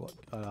see what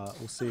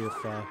we'll see if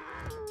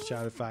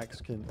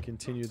Shadowfaxx can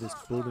continue this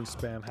building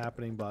spam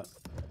happening, but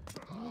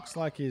it looks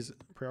like he's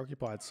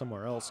preoccupied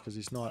somewhere else because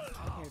he's not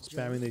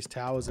spamming these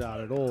towers out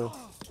at all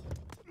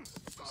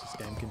as this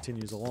game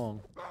continues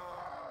along.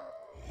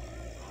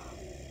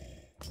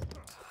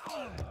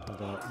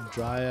 The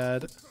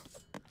Dryad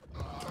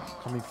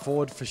coming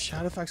forward for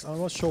Shadowfaxx. I'm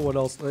not sure what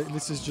else.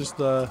 This is just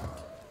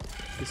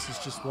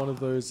one of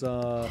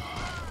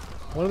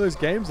those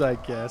games, I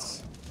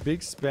guess.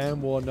 Big spam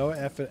war, no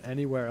effort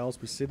anywhere else.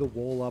 We see the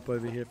wall up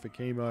over here for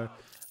Kimo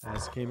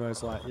As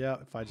Kimo's like, yeah,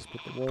 if I just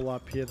put the wall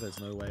up here,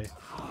 there's no way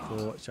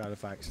for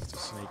Shadowfaxx to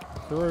sneak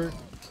through.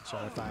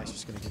 Shadowfaxx is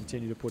just going to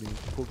continue to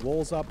put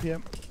walls up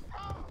here.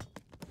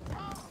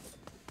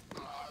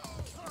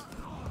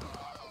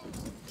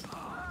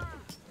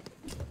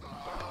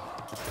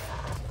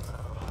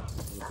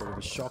 A bit of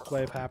a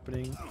shockwave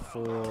happening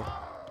for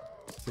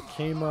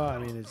Kimo. I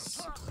mean,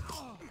 it's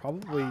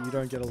probably, you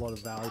don't get a lot of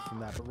value from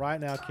that. But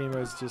right now,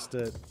 Kimo's just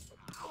at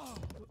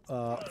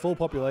full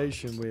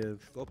population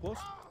with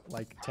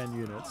like 10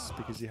 units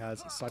because he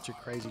has such a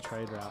crazy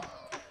trade route.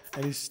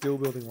 And he's still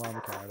building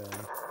Llama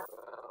Caravan.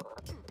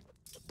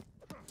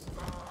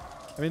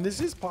 I mean,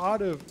 this is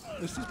part of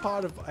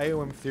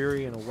AOM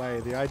theory in a way.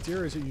 The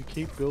idea is that you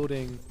keep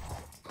building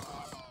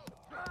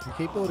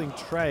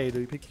trade, or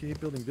you keep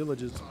building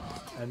villages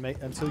and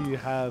until you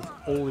have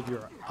all of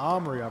your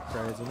armory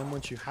upgrades, and then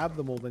once you have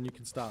them all, then you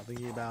can start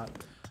thinking about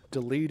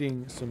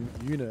deleting some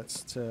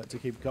units to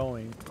keep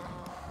going.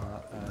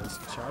 As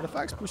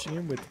Shadowfaxx pushing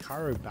in with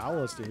Cairo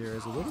Ballista here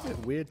is a little bit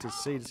weird to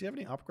see. Does he have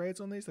any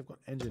upgrades on these? They've got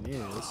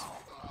engineers.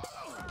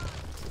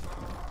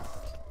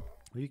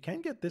 Well, you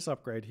can get this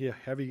upgrade here,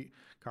 Heavy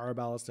Cairo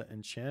Ballista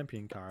and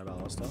Champion Cairo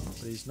Ballista,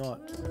 but he's not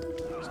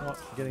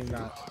getting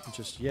that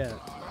just yet.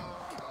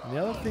 And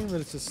the other thing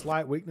that it's a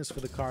slight weakness for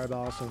the Cairo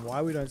Ballista and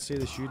why we don't see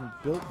this unit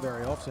built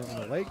very often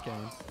in the late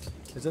game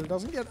is that it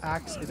doesn't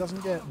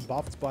get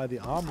buffed by the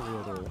armory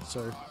at all.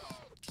 So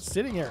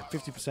sitting here at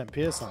 50%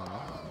 Pierce Armor,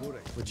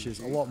 which is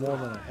a lot more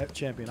than a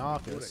Champion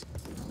Arcus,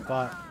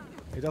 but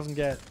it doesn't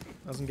get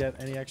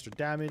any extra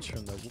damage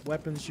from the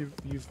weapons you've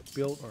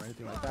built or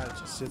anything like that. It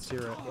just sits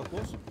here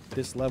at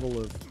this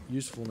level of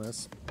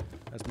usefulness.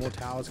 As more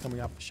towers coming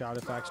up for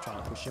Shadowfaxx,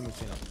 trying to push in. We've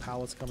seen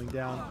pallets coming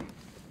down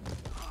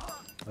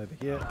over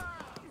here.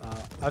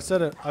 I've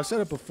said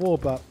it before,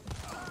 but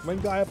when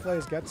Gaia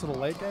players get to the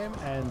late game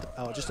and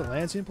just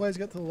Atlantean players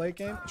get to the late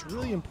game, it's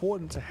really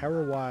important to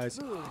heroize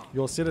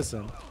your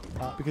citizen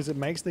because it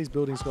makes these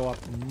buildings go up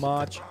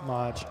much,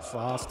 much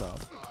faster.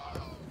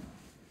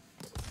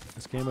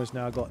 As Kimo's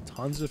now got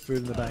tons of food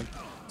in the bank,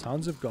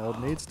 tons of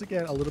gold, needs to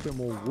get a little bit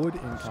more wood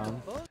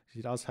income.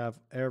 He does have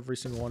every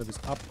single one of his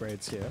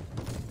upgrades here.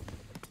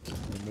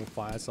 And more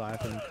fire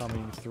siphon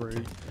coming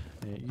through.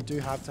 You do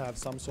have to have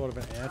some sort of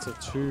an answer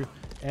to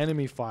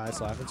enemy fire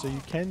siphon, so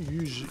you can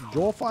use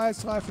your fire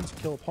siphon to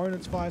kill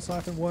opponents' fire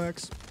siphon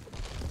works.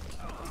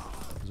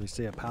 As we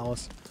see a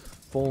palace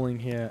falling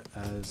here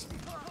as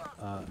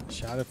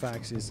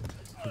Shadowfaxx is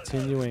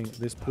continuing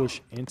this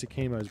push into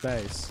Kimo's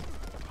base.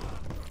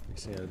 We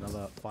see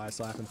another fire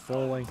siphon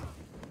falling.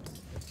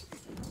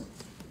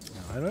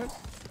 Now, I don't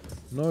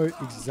know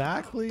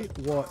exactly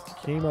what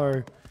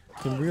Kimo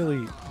can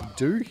really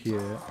do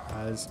here,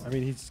 as I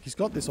mean he's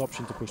got this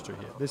option to push through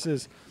here. This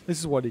is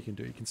what he can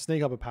do. He can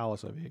sneak up a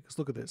palace over here. Because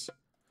look at this.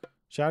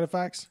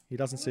 Shadowfaxx, he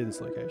doesn't see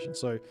this location.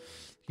 So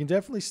he can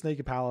definitely sneak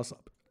a palace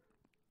up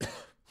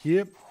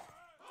here.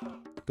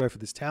 Go for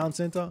this town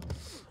center.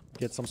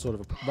 Get some sort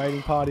of a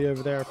raiding party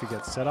over there if he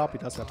gets set up. He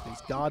does have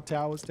these guard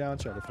towers down.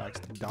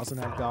 Shadowfaxx doesn't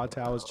have guard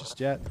towers just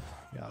yet.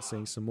 We are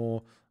seeing some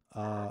more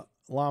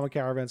llama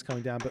caravans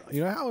coming down. But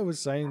you know how I was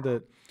saying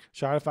that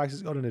Shadowfaxx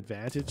has got an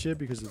advantage here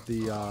because of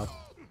the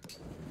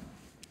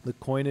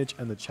coinage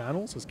and the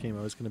channels, as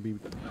Kimo is going to be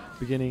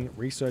beginning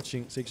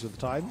researching Seekers of the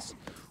Titans.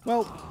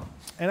 Well,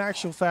 in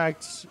actual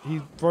fact,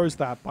 he throws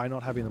that by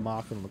not having the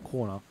marker on the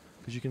corner,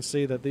 because you can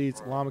see that these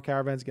llama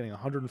caravans are getting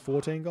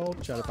 114 gold,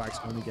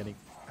 Shadowfaxx only getting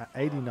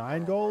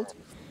 89 gold.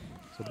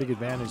 So big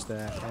advantage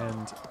there,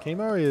 and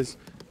Kimo is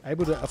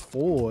able to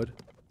afford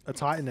a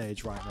Titan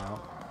Age right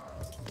now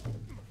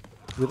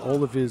with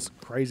all of his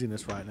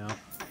craziness right now.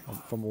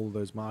 From all of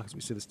those markers,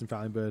 we see the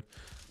Stinfalian bird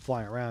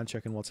flying around,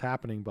 checking what's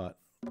happening, but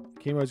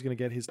Kimo's going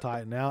to get his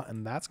Titan out,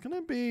 and that's going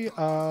to be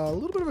a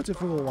little bit of a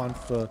difficult one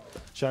for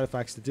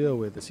Shadowfaxx to deal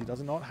with, as he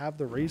does not have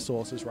the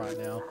resources right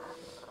now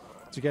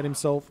to get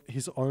himself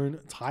his own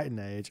Titan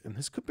Age, and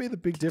this could be the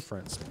big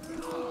difference.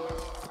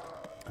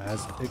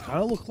 As it kind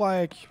of looked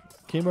like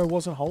Kimo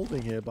wasn't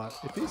holding here, but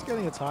if he's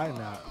getting a Titan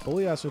out, all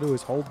he has to do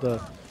is hold the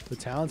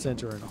town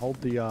center and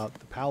hold the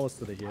palace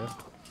that are here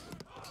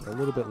for a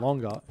little bit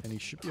longer, and he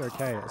should be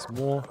okay. As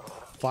more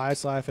fire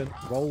siphon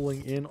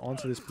rolling in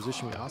onto this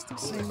position, we are still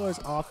seeing those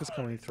archers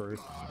coming through,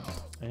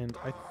 and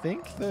I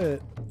think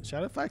that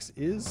Shadowfaxx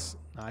is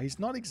he's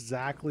not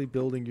exactly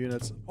building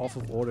units off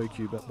of auto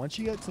queue, but once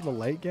you get to the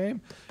late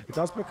game, it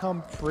does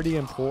become pretty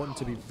important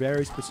to be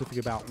very specific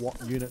about what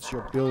units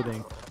you're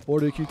building.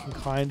 Auto queue can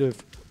kind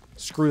of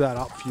screw that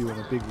up for you in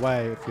a big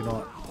way if you're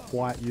not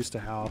quite used to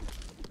how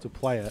to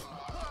play it.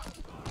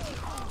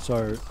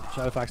 So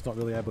Shadowfaxx not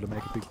really able to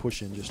make a big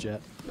push in just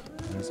yet.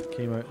 As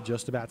Kimo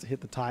just about to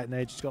hit the Titan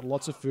Age. He's got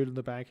lots of food in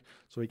the bank,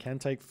 so he can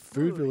take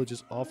food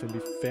villages off and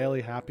be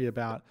fairly happy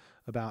about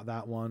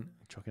that one.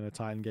 Chucking a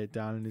Titan Gate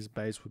down in his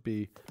base would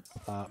be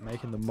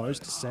making the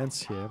most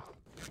sense here.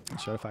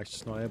 Shadowfaxx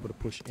just not able to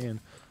push in.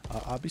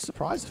 I'd be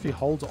surprised if he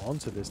holds on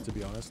to this, to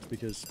be honest,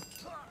 because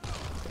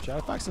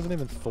Shadowfaxx hasn't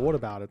even thought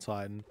about a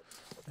Titan.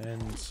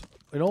 And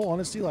in all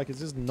honesty, like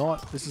this is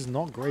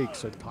not Greek,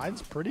 so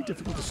Titan's pretty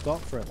difficult to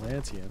stop for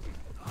Atlantean.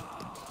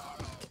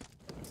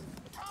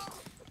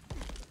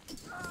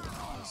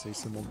 See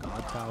some more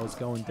guard towers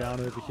going down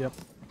over here.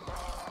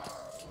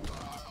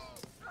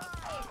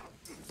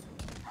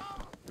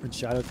 And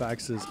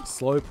Shadowfaxx's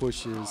slow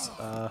push is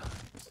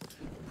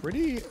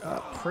pretty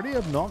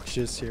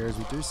obnoxious here, as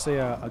we do see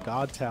a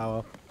guard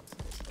tower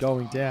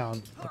going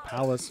down. The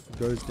palace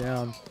goes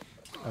down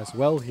as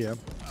well here.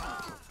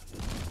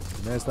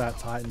 And there's that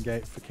Titan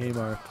gate for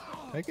Kimo.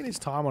 Taking his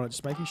time on it,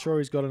 just making sure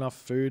he's got enough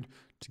food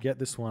to get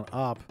this one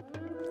up.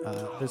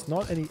 There's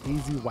not any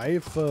easy way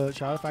for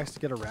Shadowfaxx to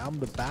get around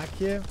the back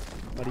here,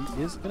 but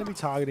he is going to be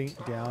targeting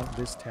down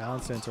this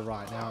town center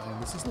right now,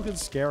 and this is looking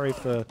scary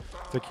for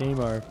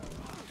Kimo.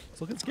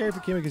 It's looking scary for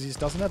Kimo because he just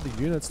doesn't have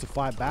the units to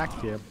fight back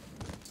here.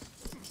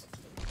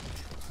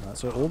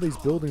 So all these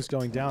buildings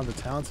going down, the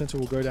town center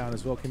will go down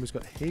as well. Kimo's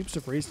got heaps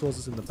of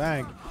resources in the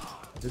bank.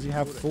 Does he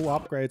have full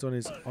upgrades on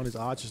his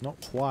archers?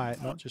 Not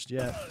quite, not just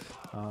yet.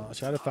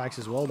 Shadowfaxx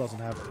as well doesn't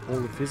have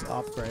all of his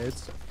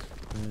upgrades.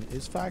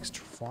 Is Faxx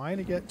trying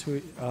to get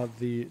to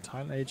the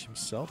Titan Age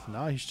himself?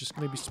 No, he's just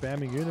going to be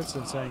spamming units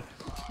and saying,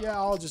 yeah,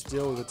 I'll just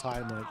deal with the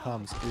Titan when it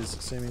comes, is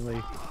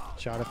seemingly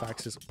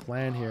Shadowfaxx's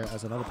plan here,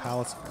 as another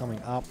palace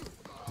coming up.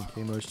 And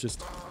Kimo's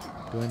just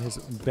doing his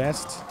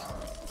best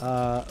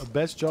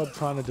job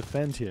trying to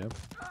defend here.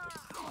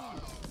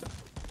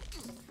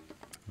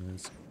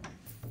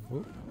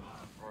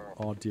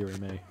 Oh, dearie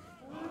me.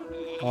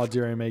 Oh,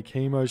 dearie me.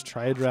 Kimo's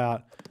trade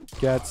route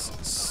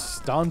gets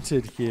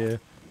stunted here.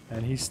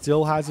 And he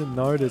still hasn't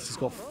noticed. He's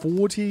got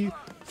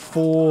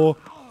 44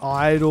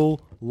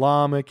 idle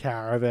llama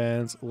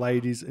caravans,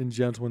 ladies and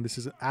gentlemen. This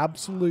is an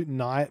absolute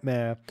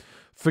nightmare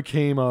for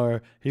Kimo.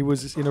 He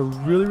was in a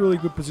really, really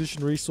good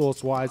position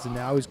resource-wise, and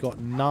now he's got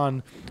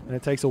none. And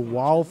it takes a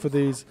while for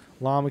these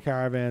llama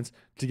caravans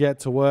to get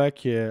to work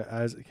here,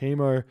 as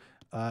Kimo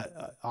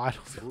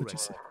idle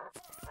villages.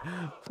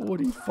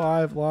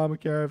 45 llama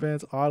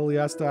caravans idle. He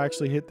has to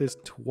actually hit this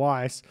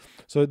twice.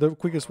 So the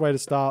quickest way to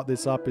start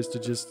this up is to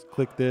just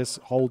click this,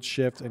 hold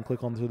shift, and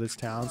click onto this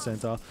town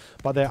center.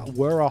 But there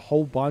were a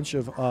whole bunch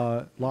of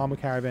llama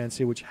caravans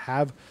here which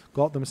have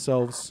got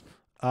themselves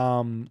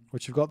what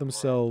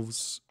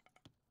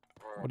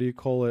do you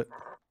call it?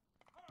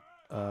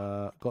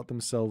 Got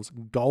themselves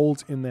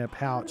gold in their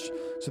pouch,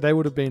 so they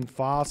would have been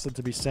faster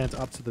to be sent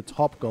up to the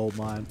top gold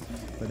mine.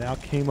 But now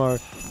Kimo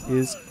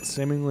is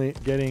seemingly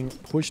getting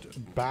pushed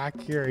back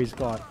here. He's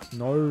got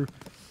no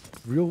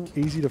real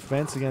easy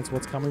defense against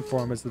what's coming for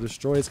him, as the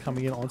destroyer's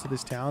coming in onto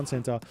this town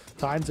center.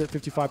 Titan's at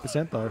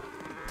 55% though.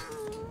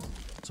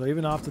 So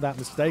even after that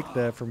mistake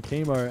there from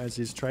Kimo, as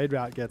his trade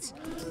route gets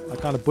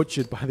kind of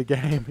butchered by the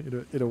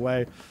game in a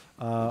way,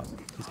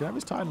 he's going to have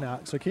his Titan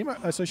out. So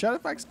so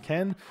Shadowfaxx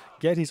can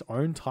get his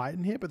own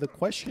Titan here, but the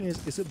question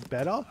is it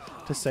better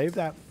to save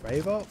that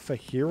favor for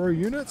hero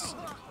units?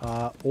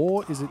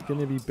 Or is it going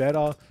to be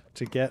better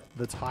to get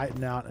the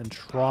Titan out and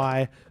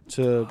try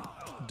to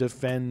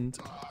defend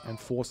and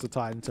force the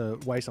Titan to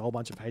waste a whole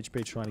bunch of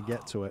HP trying to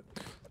get to it?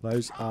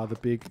 Those are the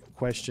big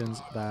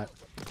questions that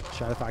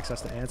Shadowfaxx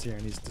has to answer here,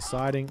 and he's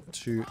deciding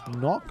to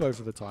not go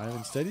for the Titan.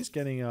 Instead, he's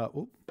getting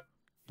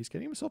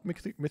himself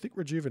mythic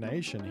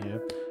rejuvenation here,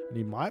 and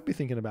he might be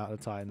thinking about a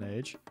Titan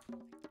Age.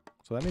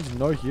 So that means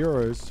no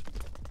heroes.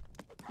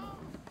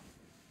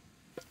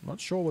 Not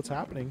sure what's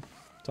happening.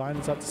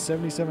 Titan's up to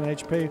 77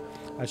 HP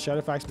as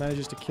Shadowfaxx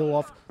manages to kill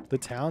off the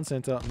town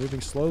center,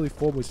 moving slowly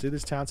forward. We see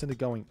this town center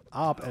going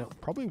up, and it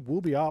probably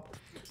will be up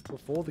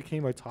before the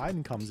Kimo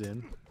Titan comes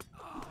in.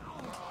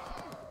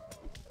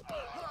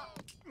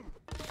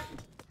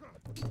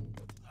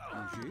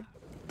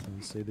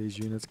 You see these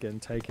units getting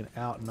taken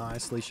out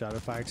nicely.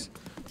 Shadowfaxx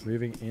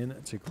moving in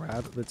to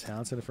grab the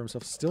town center for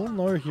himself. Still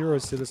no hero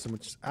citizen,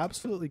 which is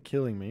absolutely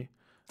killing me.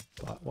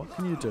 But what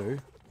can you do?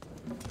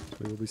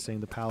 We will be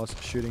seeing the palace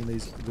shooting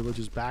these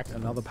villagers back.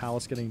 Another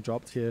palace getting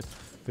dropped here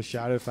for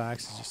Shadowfaxx.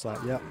 It's just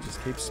like, yep,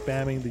 just keep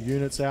spamming the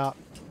units out.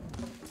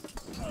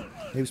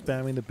 Keep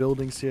spamming the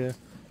buildings here.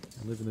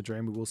 And living the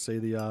dream. We will see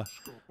the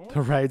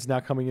raids now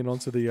coming in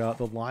onto the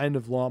line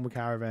of llama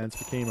caravans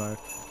for Kimo,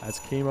 as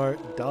Kimo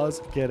does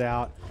get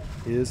out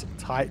his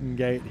Titan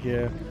gate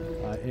here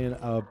in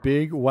a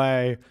big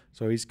way.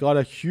 So he's got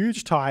a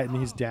huge Titan.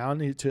 He's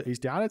down a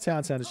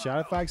town center.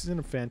 Shadowfaxx is in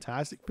a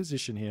fantastic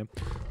position here.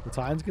 The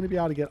Titan's going to be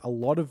able to get a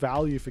lot of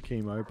value for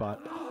Kimo, but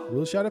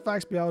will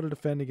Shadowfaxx be able to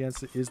defend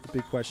against it is the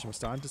big question. We're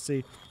starting to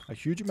see a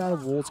huge amount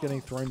of walls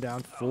getting thrown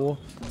down for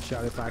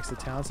Shadowfaxx. The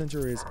town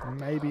center is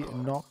maybe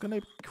not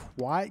going to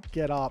quite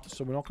get up,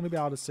 so we're not going to be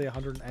able to see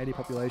 180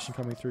 population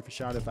coming through for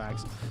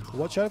Shadowfaxx. But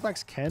what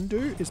Shadowfaxx can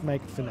do is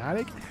make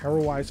Fnatic,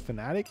 heroize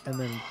Fnatic, and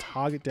then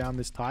target down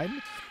this Titan.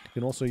 You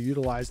can also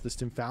utilize the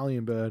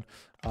Stymphalian Bird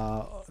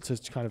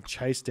to kind of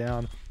chase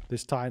down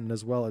this Titan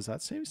as well, as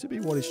that seems to be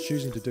what he's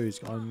choosing to do. He's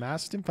going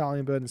mass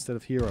Stymphalian Bird instead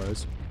of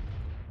heroes.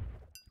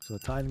 So the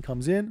Titan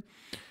comes in,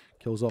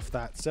 kills off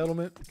that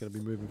settlement. Going to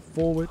be moving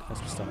forward, as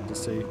we're starting to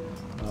see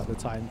the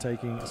Titan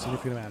taking a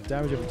significant amount of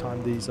damage every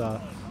time these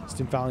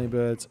Stymphalian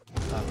Birds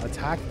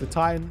attack the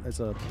Titan. There's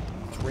a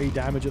 3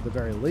 damage at the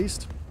very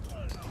least.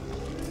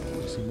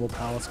 Some more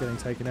pallets getting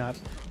taken out.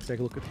 Let's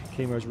take a look at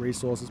Kimo's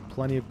resources.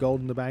 Plenty of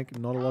gold in the bank,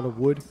 not a lot of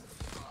wood.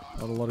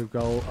 Not a lot of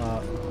gold.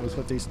 He's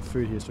got decent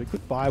food here, so he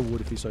could buy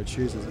wood if he so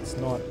chooses. It's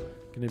not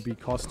going to be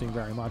costing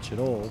very much at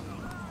all.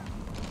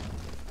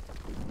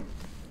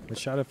 The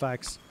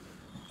Shadowfaxx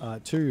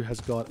 2 has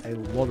got a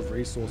lot of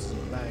resources in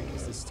the bank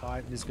as this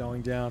Titan is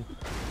going down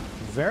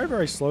very,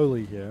 very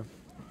slowly here.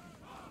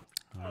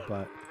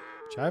 But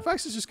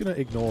Shadowfaxx is just going to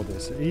ignore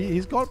this.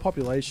 He's got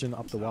population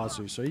up the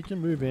wazoo, so he can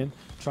move in,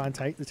 try and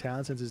take the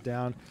town centers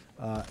down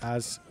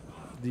as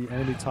the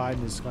enemy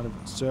Titan is kind of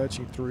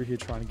searching through here,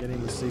 trying to get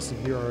in. We see some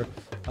hero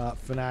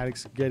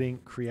fanatics getting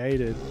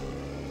created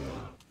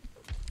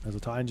as the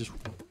Titan just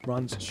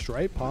runs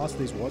straight past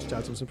these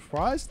watchtowers. I'm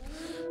surprised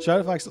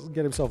Shadowfaxx doesn't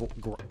get himself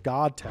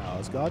guard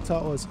towers. Guard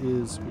towers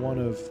is one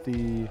of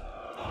the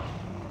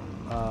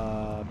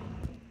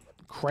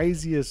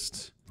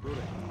craziest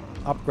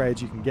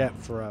upgrades you can get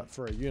for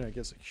a unit. It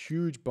gets a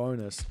huge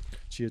bonus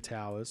to your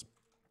towers.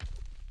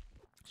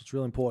 So it's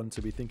really important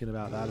to be thinking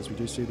about that as we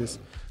do see this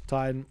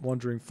Titan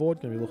wandering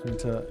forward. Going to be looking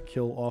to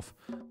kill off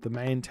the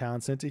main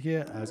town center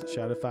here as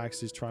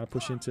Shadowfaxx is trying to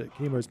push into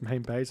Kimo's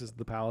main base as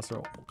the palace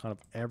are kind of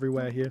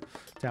everywhere here.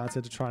 Town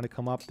center trying to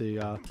come up.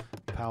 The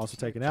palace are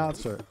taken out.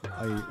 So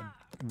a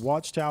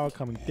watchtower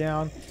coming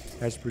down.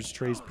 Hesper's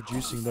trees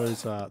producing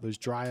those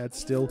dryads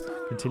still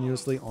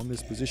continuously on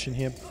this position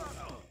here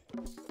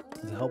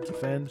to help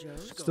defend.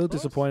 Still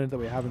disappointed that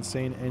we haven't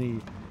seen any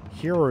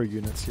hero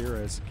units here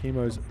as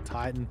Kimo's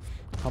Titan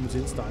comes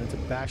in, starting to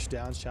bash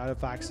down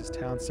Shadowfaxx's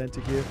town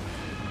center here.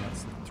 And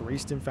that's the 3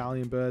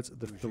 Stymphalian birds,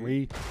 the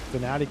 3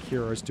 Fanatic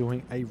heroes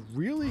doing a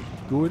really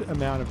good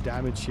amount of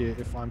damage here,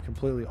 if I'm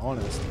completely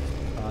honest.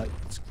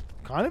 It's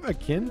kind of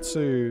akin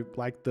to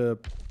kind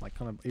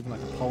of even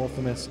like a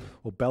Polyphemus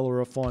or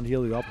Bellerophon,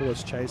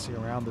 Heliopolis chasing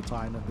around the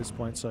Titan at this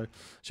point. So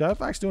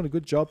Shadowfaxx doing a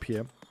good job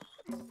here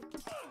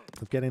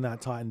of getting that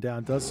Titan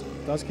down. Does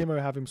Kimo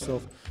have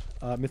himself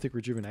Mythic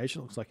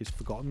Rejuvenation? Looks like he's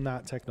forgotten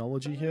that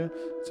technology here.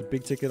 It's a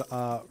big ticket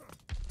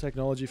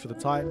technology for the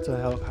Titan to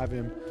help have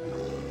him,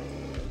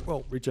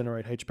 well,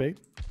 regenerate HP.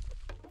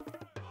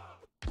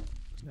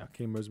 Now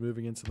Kimo's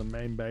moving into the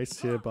main base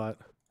here, but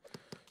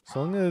as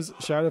long as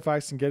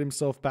Shadowfaxx can get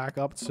himself back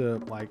up to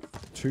like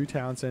 2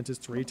 town centers,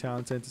 3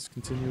 town centers,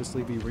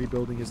 continuously be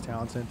rebuilding his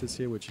town centers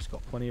here, which he's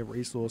got plenty of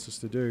resources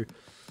to do.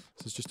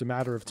 So it's just a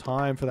matter of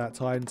time for that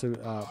Titan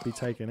to be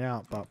taken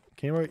out. But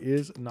Kimo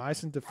is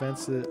nice and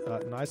defensive,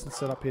 nice and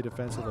set up here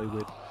defensively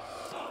with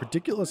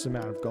ridiculous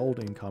amount of gold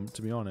income,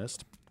 to be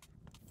honest.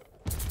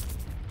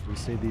 We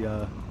see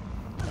the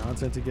town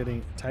center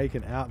getting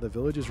taken out. The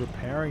villagers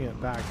repairing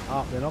it back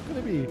up. They're not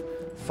going to be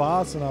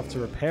fast enough to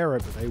repair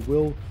it, but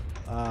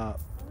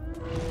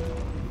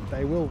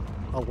they will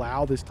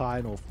allow this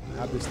Titan, or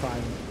have this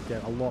Titan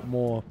get a lot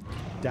more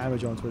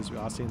damage onto us. We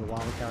are seeing the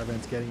llama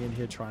caravans getting in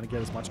here, trying to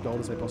get as much gold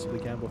as they possibly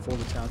can before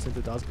the town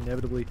center does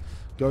inevitably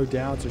go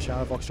down. So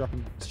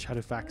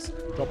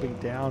Shadowfaxx dropping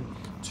down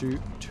to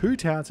 2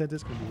 town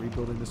centers. Going to be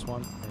rebuilding this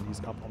one, and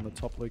he's up on the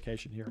top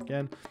location here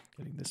again,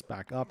 getting this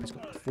back up. He's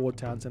got the 4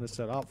 town centers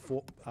set up,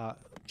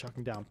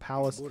 chucking down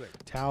palace,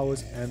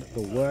 towers, and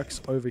the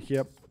works over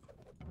here.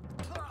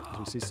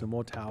 We see some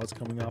more towers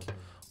coming up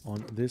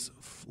on this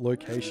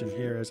location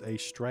here as a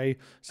stray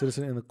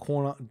citizen in the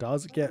corner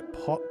does get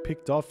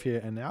picked off here.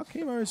 And now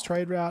Kimo's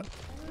trade route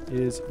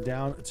is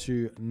down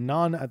to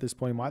none at this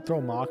point. He might throw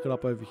a market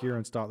up over here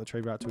and start the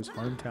trade route to his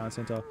hometown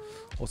center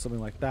or something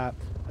like that.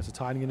 As the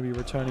Titan going to be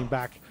returning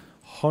back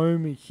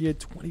home here.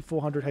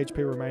 2400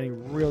 HP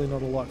remaining. Really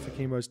not a lot for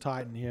Kimo's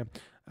Titan here,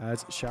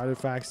 as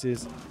Shadowfaxx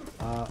is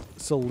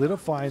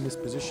solidifying this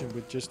position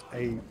with just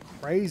a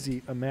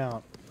crazy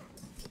amount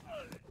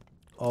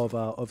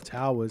of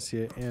towers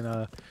here in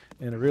a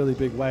really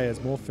big way,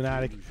 as more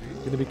Fanatic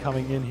going to be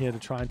coming in here to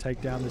try and take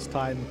down this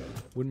Titan.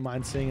 Wouldn't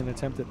mind seeing an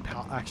attempt at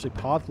actually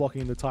path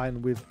blocking the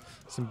Titan with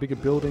some bigger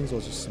buildings or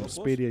just some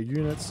speedier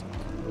units.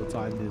 The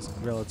Titan is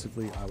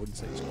relatively, I wouldn't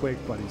say he's quick,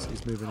 but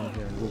he's moving in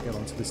here, and we'll get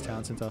onto this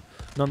town center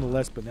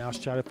nonetheless. But now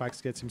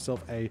Shadowfaxx gets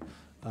himself a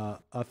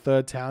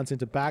 3rd town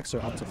center back, so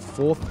up to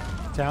 4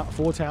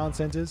 town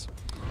centers,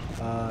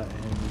 and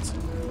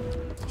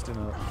just in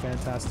a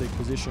fantastic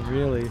position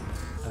really,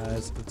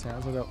 as the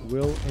town center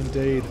will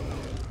indeed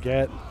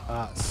get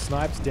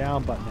sniped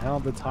down. But now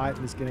the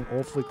Titan is getting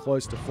awfully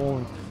close to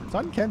falling.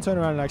 Titan can turn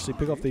around and actually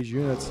pick off these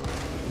units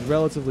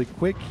relatively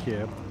quick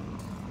here.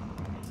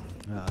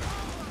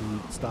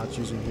 He starts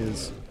using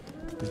his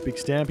big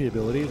Stampy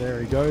ability.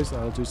 There he goes.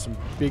 That'll do some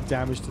big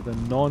damage to the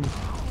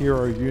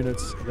non-hero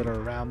units that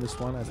are around this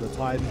one, as the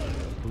Titan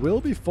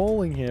will be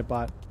falling here.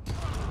 But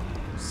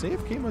see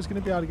if Kimo's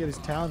going to be able to get his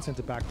town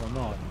center back or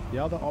not. The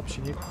other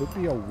option here could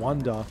be a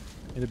wonder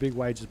in a big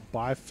way. Just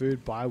buy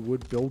food, buy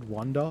wood, build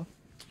wonder.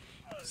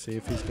 See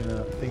if he's going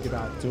to think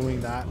about doing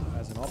that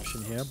as an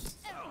option here.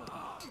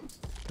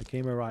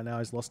 Kimo right now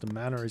has lost a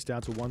mana. He's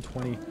down to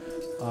 120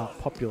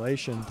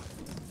 population.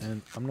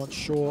 And I'm not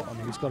sure. I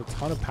mean, he's got a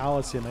ton of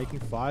palace here, making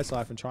Fire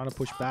Siphon, trying to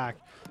push back.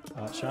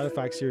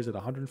 Shadowfaxx here is at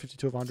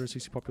 152 of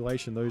 160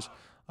 population. Those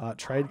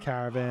trade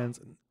caravans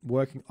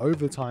working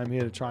overtime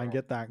here to try and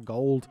get that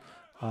gold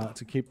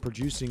to keep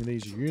producing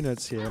these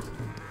units here.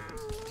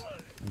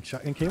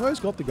 And Kimo's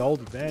got the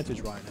gold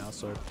advantage right now,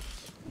 so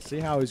let's see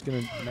how he's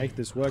going to make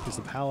this work as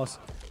the palace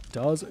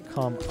does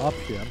come up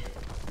here.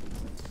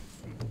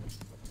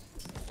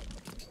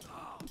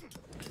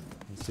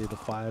 You see the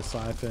fire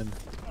siphon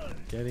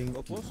getting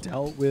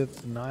dealt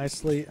with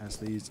nicely as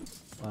these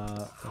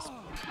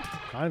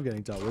kind of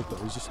getting dealt with,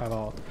 but we just have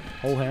a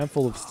whole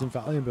handful of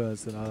Stymphalian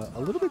birds that are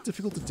a little bit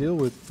difficult to deal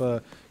with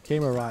for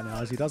Kimo right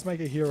now, as he does make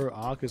a hero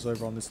Arcus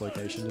over on this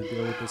location to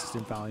deal with the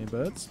Stymphalian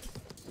birds.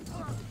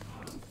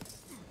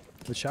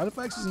 The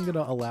Shadowfaxx isn't going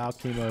to allow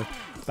Kimo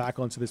back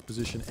onto this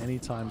position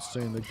anytime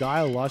soon. The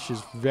Gaia Lush is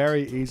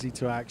very easy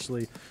to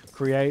actually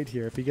create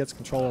here. If he gets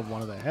control of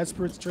one of the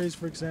Hesperids trees,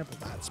 for example,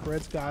 that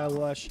spreads Gaia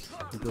Lush.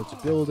 He builds a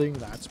building,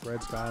 that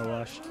spreads Gaia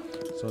Lush.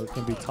 So it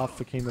can be tough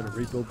for Kimo to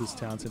rebuild this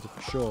town center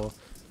for sure.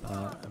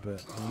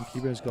 But I mean,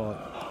 Kimo's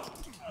got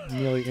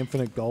nearly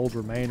infinite gold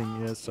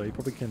remaining here, so he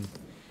probably can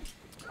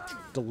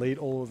delete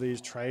all of these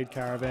trade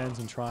caravans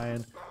and try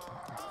and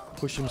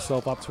push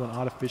himself up to an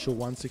artificial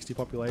 160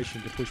 population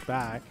to push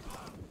back.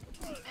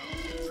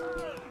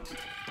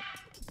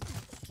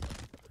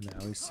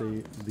 Now we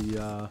see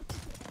the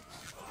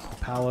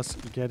palace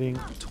getting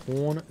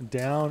torn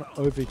down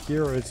over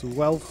here as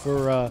well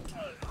for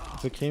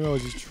Kimo,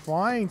 as he's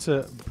trying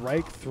to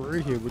break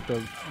through here with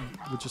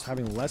just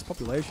having less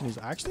population. He's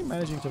actually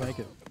managing to make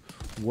it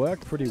work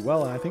pretty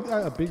well, and I think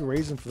that a big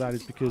reason for that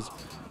is because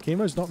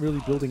Kimo's not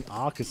really building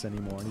Arcus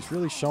anymore, and he's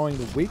really showing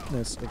the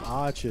weakness of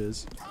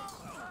archers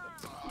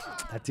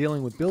at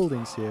dealing with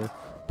buildings here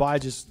by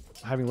just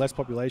having less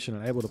population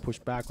and able to push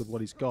back with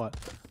what he's got.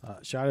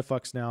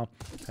 Shadowfaxx now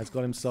has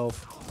got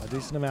himself a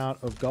decent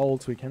amount of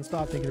gold, so he can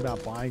start thinking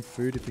about buying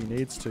food if he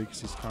needs to,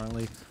 because he's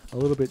currently a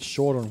little bit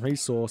short on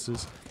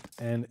resources.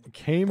 And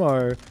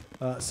Kimo,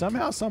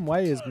 somehow, some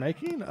way, is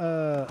making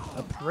a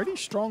pretty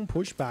strong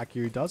pushback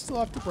here. He does still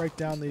have to break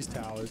down these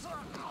towers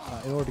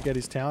in order to get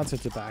his town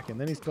center back, and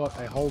then he's got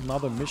a whole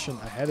nother mission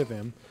ahead of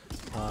him.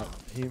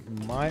 He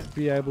might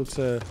be able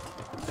to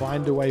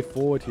find a way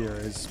forward here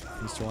as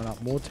he's throwing up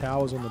more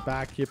towers on the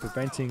back here,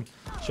 preventing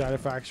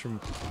Shadowfaxx from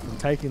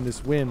taking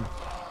this win.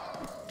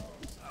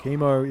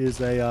 Kimo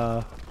is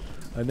a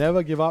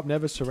never give up,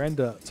 never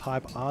surrender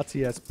type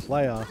RTS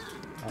player,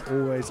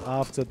 always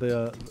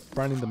after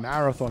running the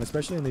marathon,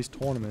 especially in these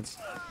tournaments.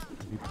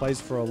 He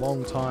plays for a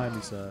long time.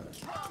 It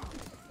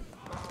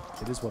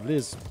is what it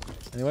is.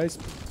 Anyways,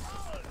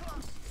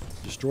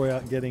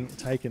 Destroyer getting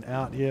taken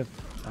out here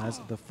as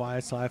the fire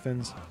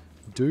siphons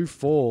do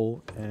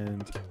fall,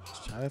 and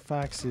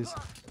Shadowfaxx is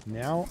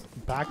now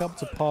back up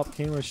to pop.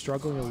 Kimo is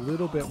struggling a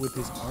little bit with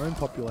his own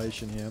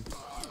population here.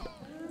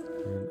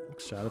 And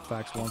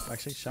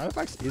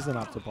Shadowfaxx isn't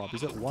up to pop.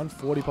 He's at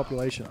 140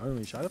 population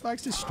only.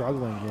 Shadowfaxx is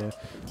struggling here.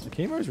 So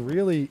Kimo is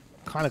really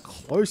kind of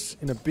close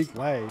in a big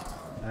way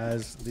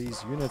as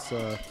these units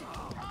are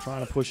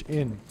trying to push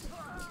in.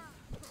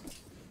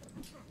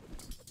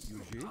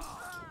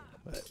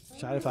 But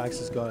Shadowfaxx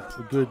has got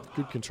a good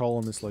control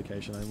on this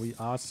location, and we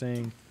are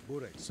seeing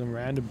some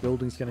random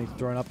buildings getting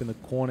thrown up in the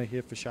corner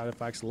here for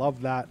Shadowfaxx.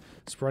 Love that.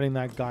 Spreading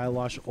that Gaia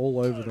Lush all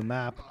over the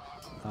map.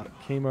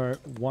 Kimo,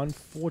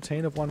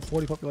 114 of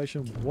 140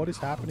 population. What is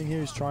happening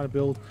here? He's trying to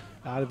build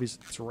out of his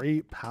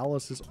 3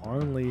 palaces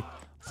only.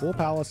 4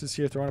 palaces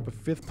here, throwing up a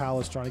 5th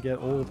palace, trying to get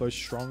all of those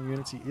strong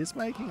units. He is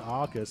making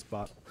Arcus,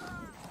 but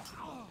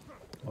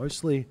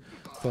mostly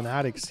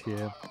Fanatics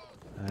here.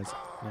 As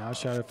now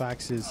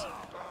Shadowfaxx is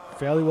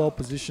fairly well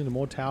positioned, and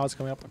more towers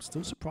coming up. I'm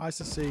still surprised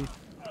to see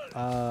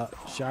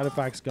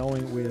Shadowfaxx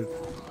going with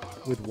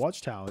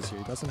watchtowers here.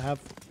 He doesn't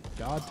have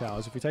guard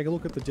towers. If you take a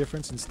look at the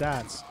difference in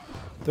stats,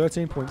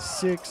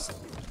 13.6,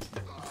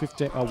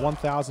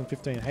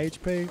 1015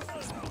 HP,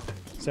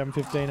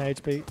 715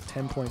 HP,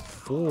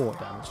 10.4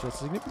 damage. So it's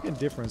a significant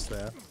difference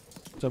there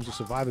in terms of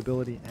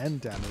survivability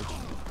and damage.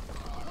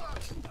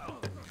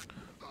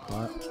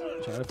 But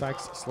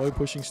Shadowfaxx slow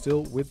pushing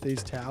still with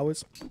these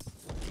towers.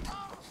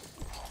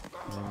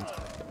 And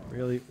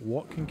really,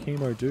 what can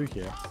Kimo do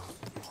here?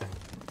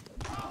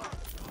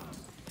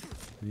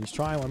 And he's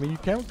trying, I mean, you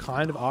can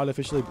kind of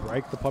artificially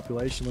break the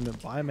population limit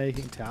by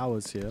making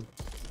towers here.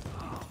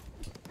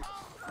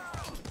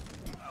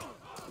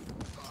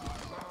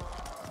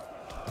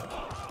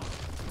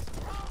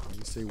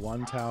 You see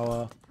one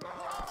tower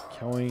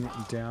going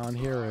down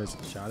here as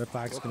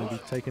Shadowfaxx is going to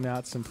be taking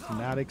out some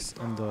Fanatics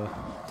and the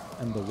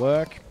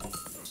work.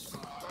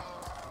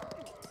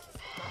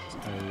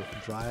 A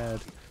Dryad.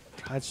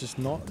 It's just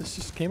not, it's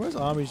just, Kimo's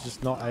army is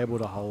just not able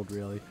to hold,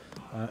 really.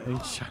 And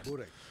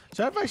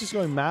Shadowfaxx just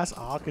going mass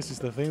Arcus is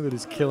the thing that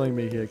is killing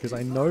me here, because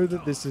I know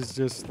that this is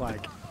just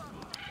like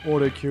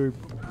auto-queue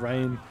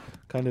brain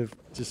kind of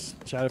just,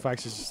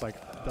 Shadowfaxx is just like,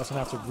 doesn't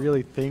have to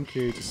really think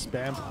here, just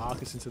spams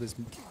Arcus into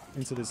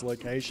this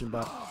location.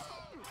 But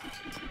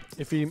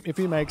if he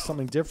makes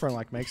something different,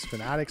 like makes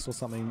Fanatics or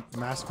something,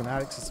 mass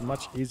Fanatics, it's a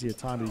much easier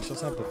time, but he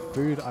just doesn't have the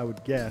food, I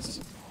would guess.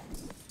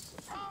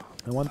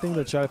 And one thing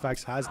that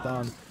Shadowfaxx has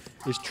done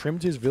is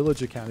trimmed his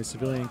villager count, his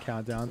civilian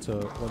count, down to,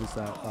 what is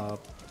that,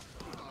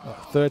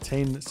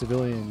 13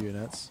 civilian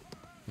units.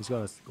 He's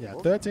got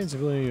 13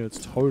 civilian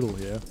units total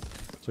here.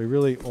 So he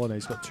really, oh no,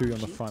 he's got 2 on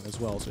the front as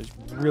well. So he's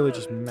really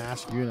just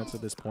mass units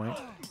at this point.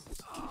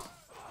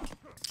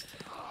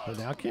 But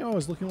now Kimo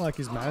is looking like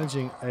he's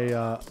managing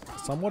a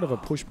somewhat of a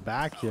push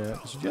back here.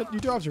 So you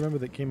do have to remember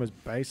that Kimo's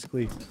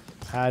basically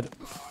had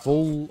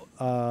full,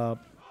 not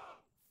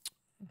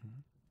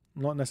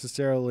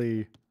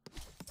necessarily,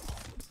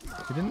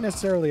 he didn't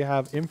necessarily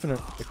have infinite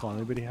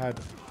economy, but he had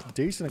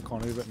decent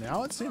economy. But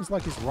now it seems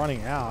like he's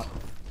running out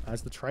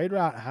as the trade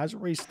route has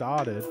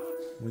restarted.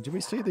 Do we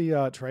see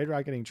the trade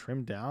route getting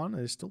trimmed down?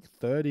 There's still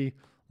 30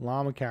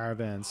 llama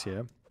caravans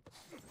here.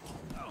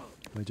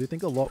 I do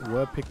think a lot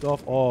were picked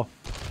off. Oh,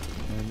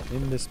 and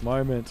in this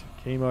moment,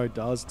 Kimo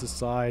does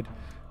decide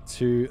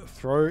to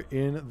throw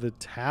in the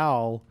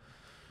towel.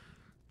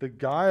 The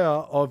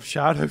Gaia of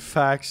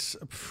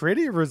Shadowfaxx,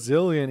 pretty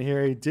resilient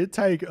here. He did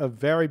take a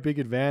very big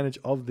advantage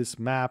of this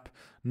map.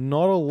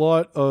 Not a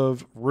lot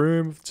of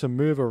room to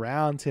move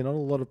around here. Not a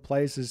lot of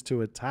places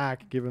to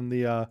attack, given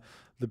the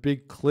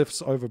big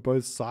cliffs over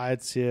both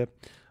sides here.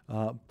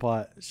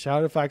 But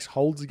Shadowfaxx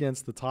holds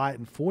against the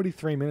Titan.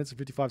 43 minutes and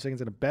 55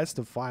 seconds in a best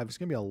of 5. It's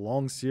going to be a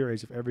long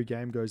series if every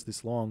game goes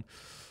this long.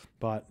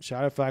 But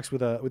Shadowfaxx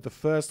with the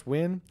first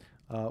win.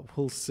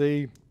 We'll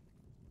see.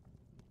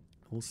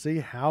 We'll see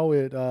how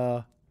it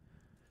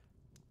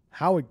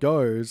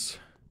goes.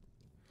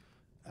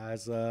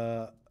 As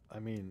I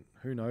mean,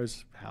 who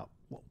knows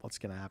what's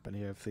going to happen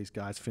here if these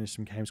guys finish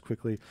some games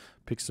quickly,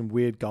 pick some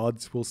weird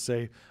gods. We'll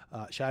see.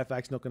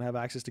 Shadowfaxx not going to have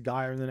access to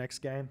Gaia in the next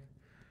game.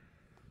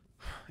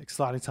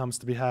 Exciting times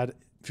to be had.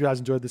 If you guys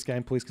enjoyed this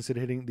game, please consider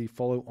hitting the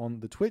follow on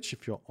the Twitch.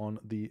 If you're on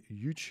the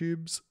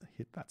YouTubes,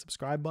 hit that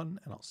subscribe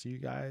button, and I'll see you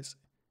guys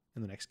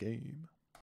in the next game.